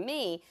 So for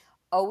me,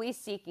 always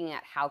seeking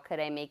out how could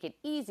I make it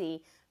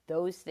easy,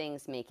 those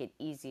things make it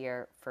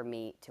easier for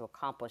me to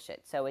accomplish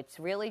it. So it's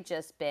really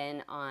just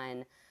been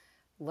on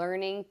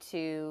learning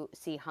to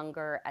see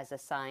hunger as a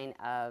sign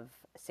of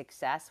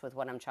success with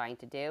what I'm trying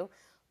to do,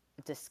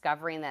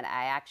 discovering that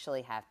I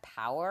actually have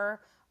power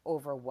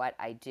over what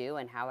I do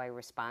and how I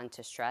respond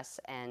to stress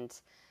and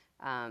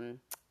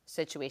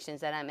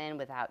situations that I'm in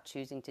without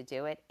choosing to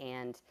do it,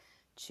 and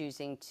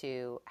choosing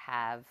to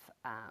have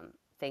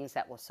things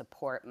that will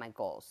support my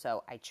goals.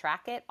 So I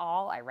track it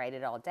all. I write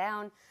it all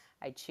down.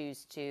 I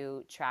choose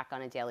to track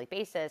on a daily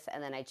basis,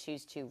 and then I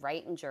choose to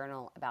write and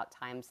journal about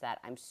times that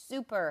I'm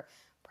super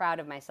proud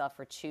of myself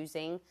for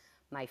choosing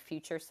my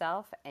future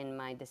self and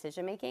my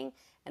decision making,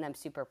 and I'm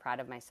super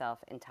proud of myself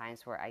in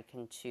times where I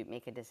can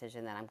make a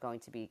decision that I'm going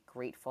to be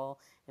grateful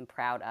and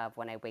proud of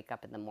when I wake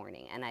up in the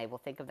morning. And I will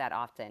think of that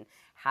often.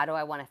 How do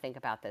I want to think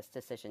about this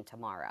decision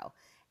tomorrow?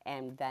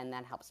 And then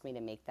that helps me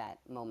to make that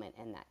moment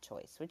and that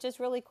choice, which is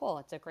really cool.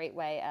 It's a great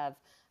way of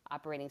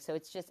operating. So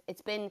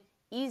it's been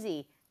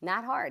easy,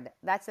 not hard.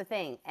 That's the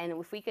thing. And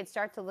if we could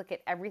start to look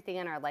at everything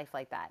in our life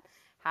like that,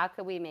 how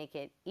could we make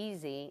it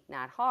easy,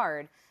 not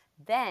hard?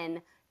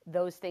 Then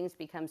those things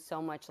become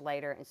so much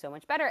lighter and so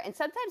much better. And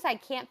sometimes I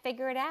can't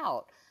figure it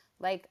out.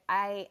 Like,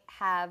 I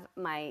have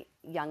my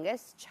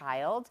youngest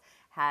child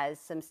has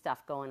some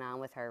stuff going on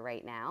with her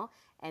right now,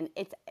 and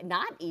it's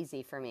not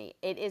easy for me.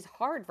 It is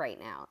hard right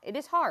now. It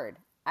is hard.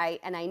 I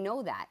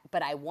know that,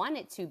 but I want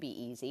it to be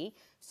easy.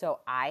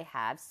 So I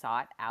have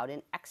sought out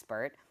an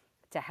expert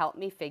to help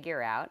me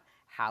figure out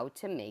how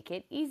to make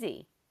it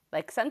easy.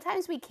 Like,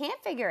 sometimes we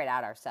can't figure it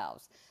out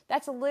ourselves.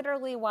 That's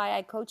literally why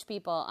I coach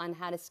people on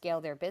how to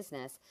scale their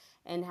business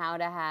and how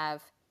to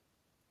have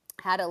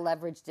how to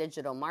leverage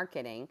digital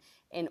marketing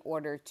in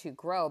order to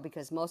grow,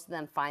 because most of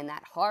them find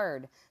that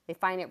hard. They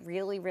find it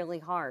really, really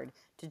hard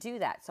to do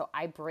that. So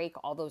I break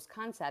all those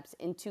concepts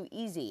into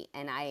easy,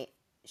 and I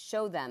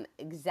show them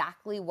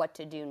exactly what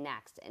to do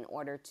next in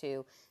order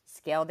to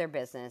scale their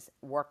business,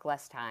 work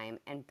less time,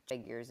 and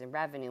figures in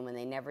revenue when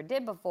they never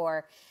did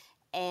before.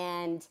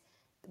 And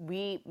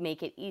we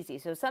make it easy.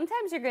 So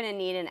sometimes you're going to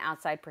need an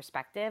outside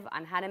perspective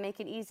on how to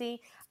make it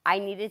easy. I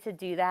needed to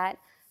do that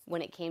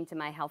when it came to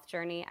my health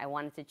journey. I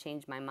wanted to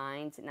change my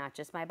mind, not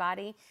just my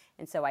body.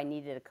 And so I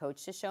needed a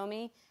coach to show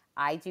me.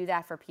 I do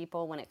that for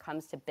people when it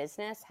comes to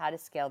business, how to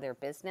scale their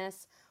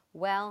business.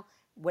 Well,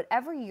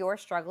 whatever you're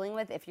struggling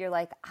with, if you're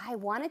like, I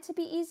want it to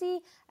be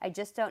easy, I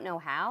just don't know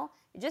how,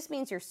 it just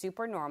means you're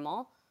super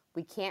normal.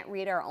 We can't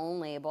read our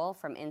own label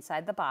from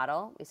inside the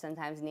bottle. We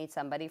sometimes need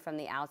somebody from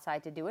the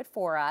outside to do it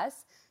for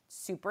us.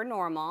 Super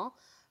normal.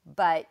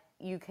 But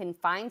you can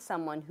find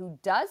someone who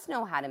does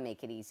know how to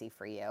make it easy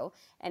for you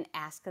and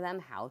ask them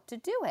how to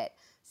do it.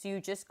 So you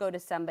just go to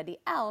somebody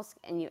else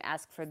and you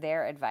ask for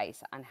their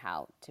advice on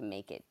how to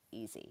make it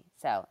easy.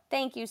 So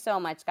thank you so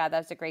much, God. That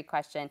was a great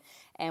question.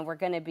 And we're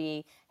going to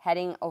be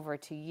heading over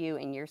to you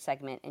in your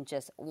segment in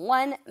just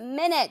 1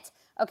 minute.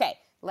 Okay,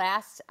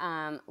 last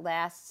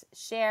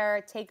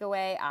share,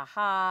 takeaway,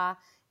 aha,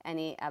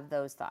 any of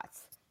those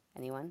thoughts?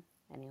 Anyone?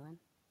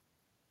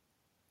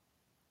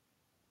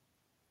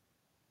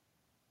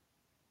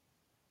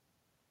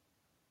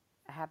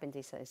 I happen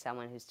to say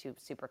someone who's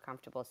super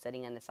comfortable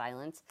sitting in the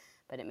silence,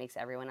 but it makes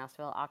everyone else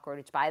feel awkward,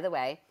 which, by the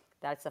way,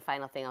 that's the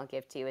final thing I'll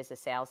give to you as a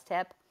sales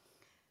tip.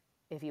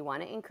 If you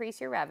want to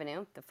increase your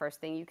revenue, the first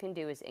thing you can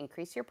do is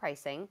increase your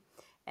pricing.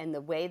 And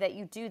the way that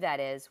you do that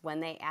is when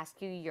they ask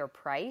you your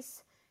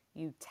price,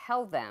 you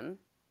tell them,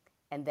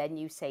 and then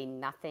you say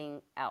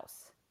nothing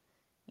else.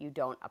 You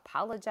don't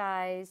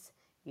apologize.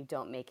 You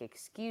don't make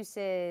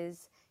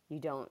excuses. You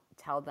don't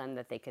tell them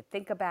that they could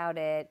think about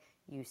it.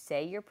 You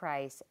say your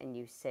price and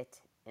you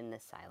sit in the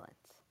silence.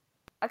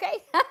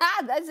 Okay,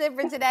 that's it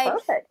for today.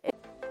 Perfect.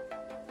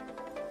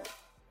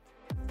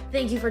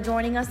 Thank you for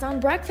joining us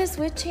on Breakfast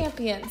with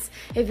Champions.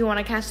 If you want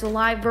to catch the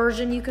live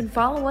version, you can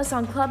follow us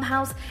on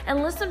Clubhouse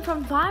and listen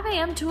from 5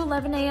 a.m. to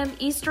 11 a.m.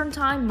 Eastern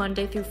Time,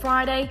 Monday through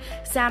Friday,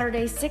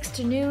 Saturdays 6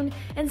 to noon,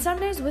 and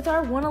Sundays with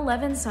our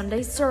 111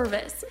 Sunday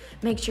service.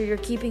 Make sure you're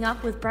keeping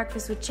up with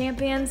Breakfast with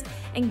Champions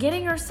and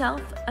getting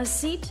yourself a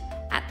seat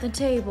at the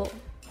table.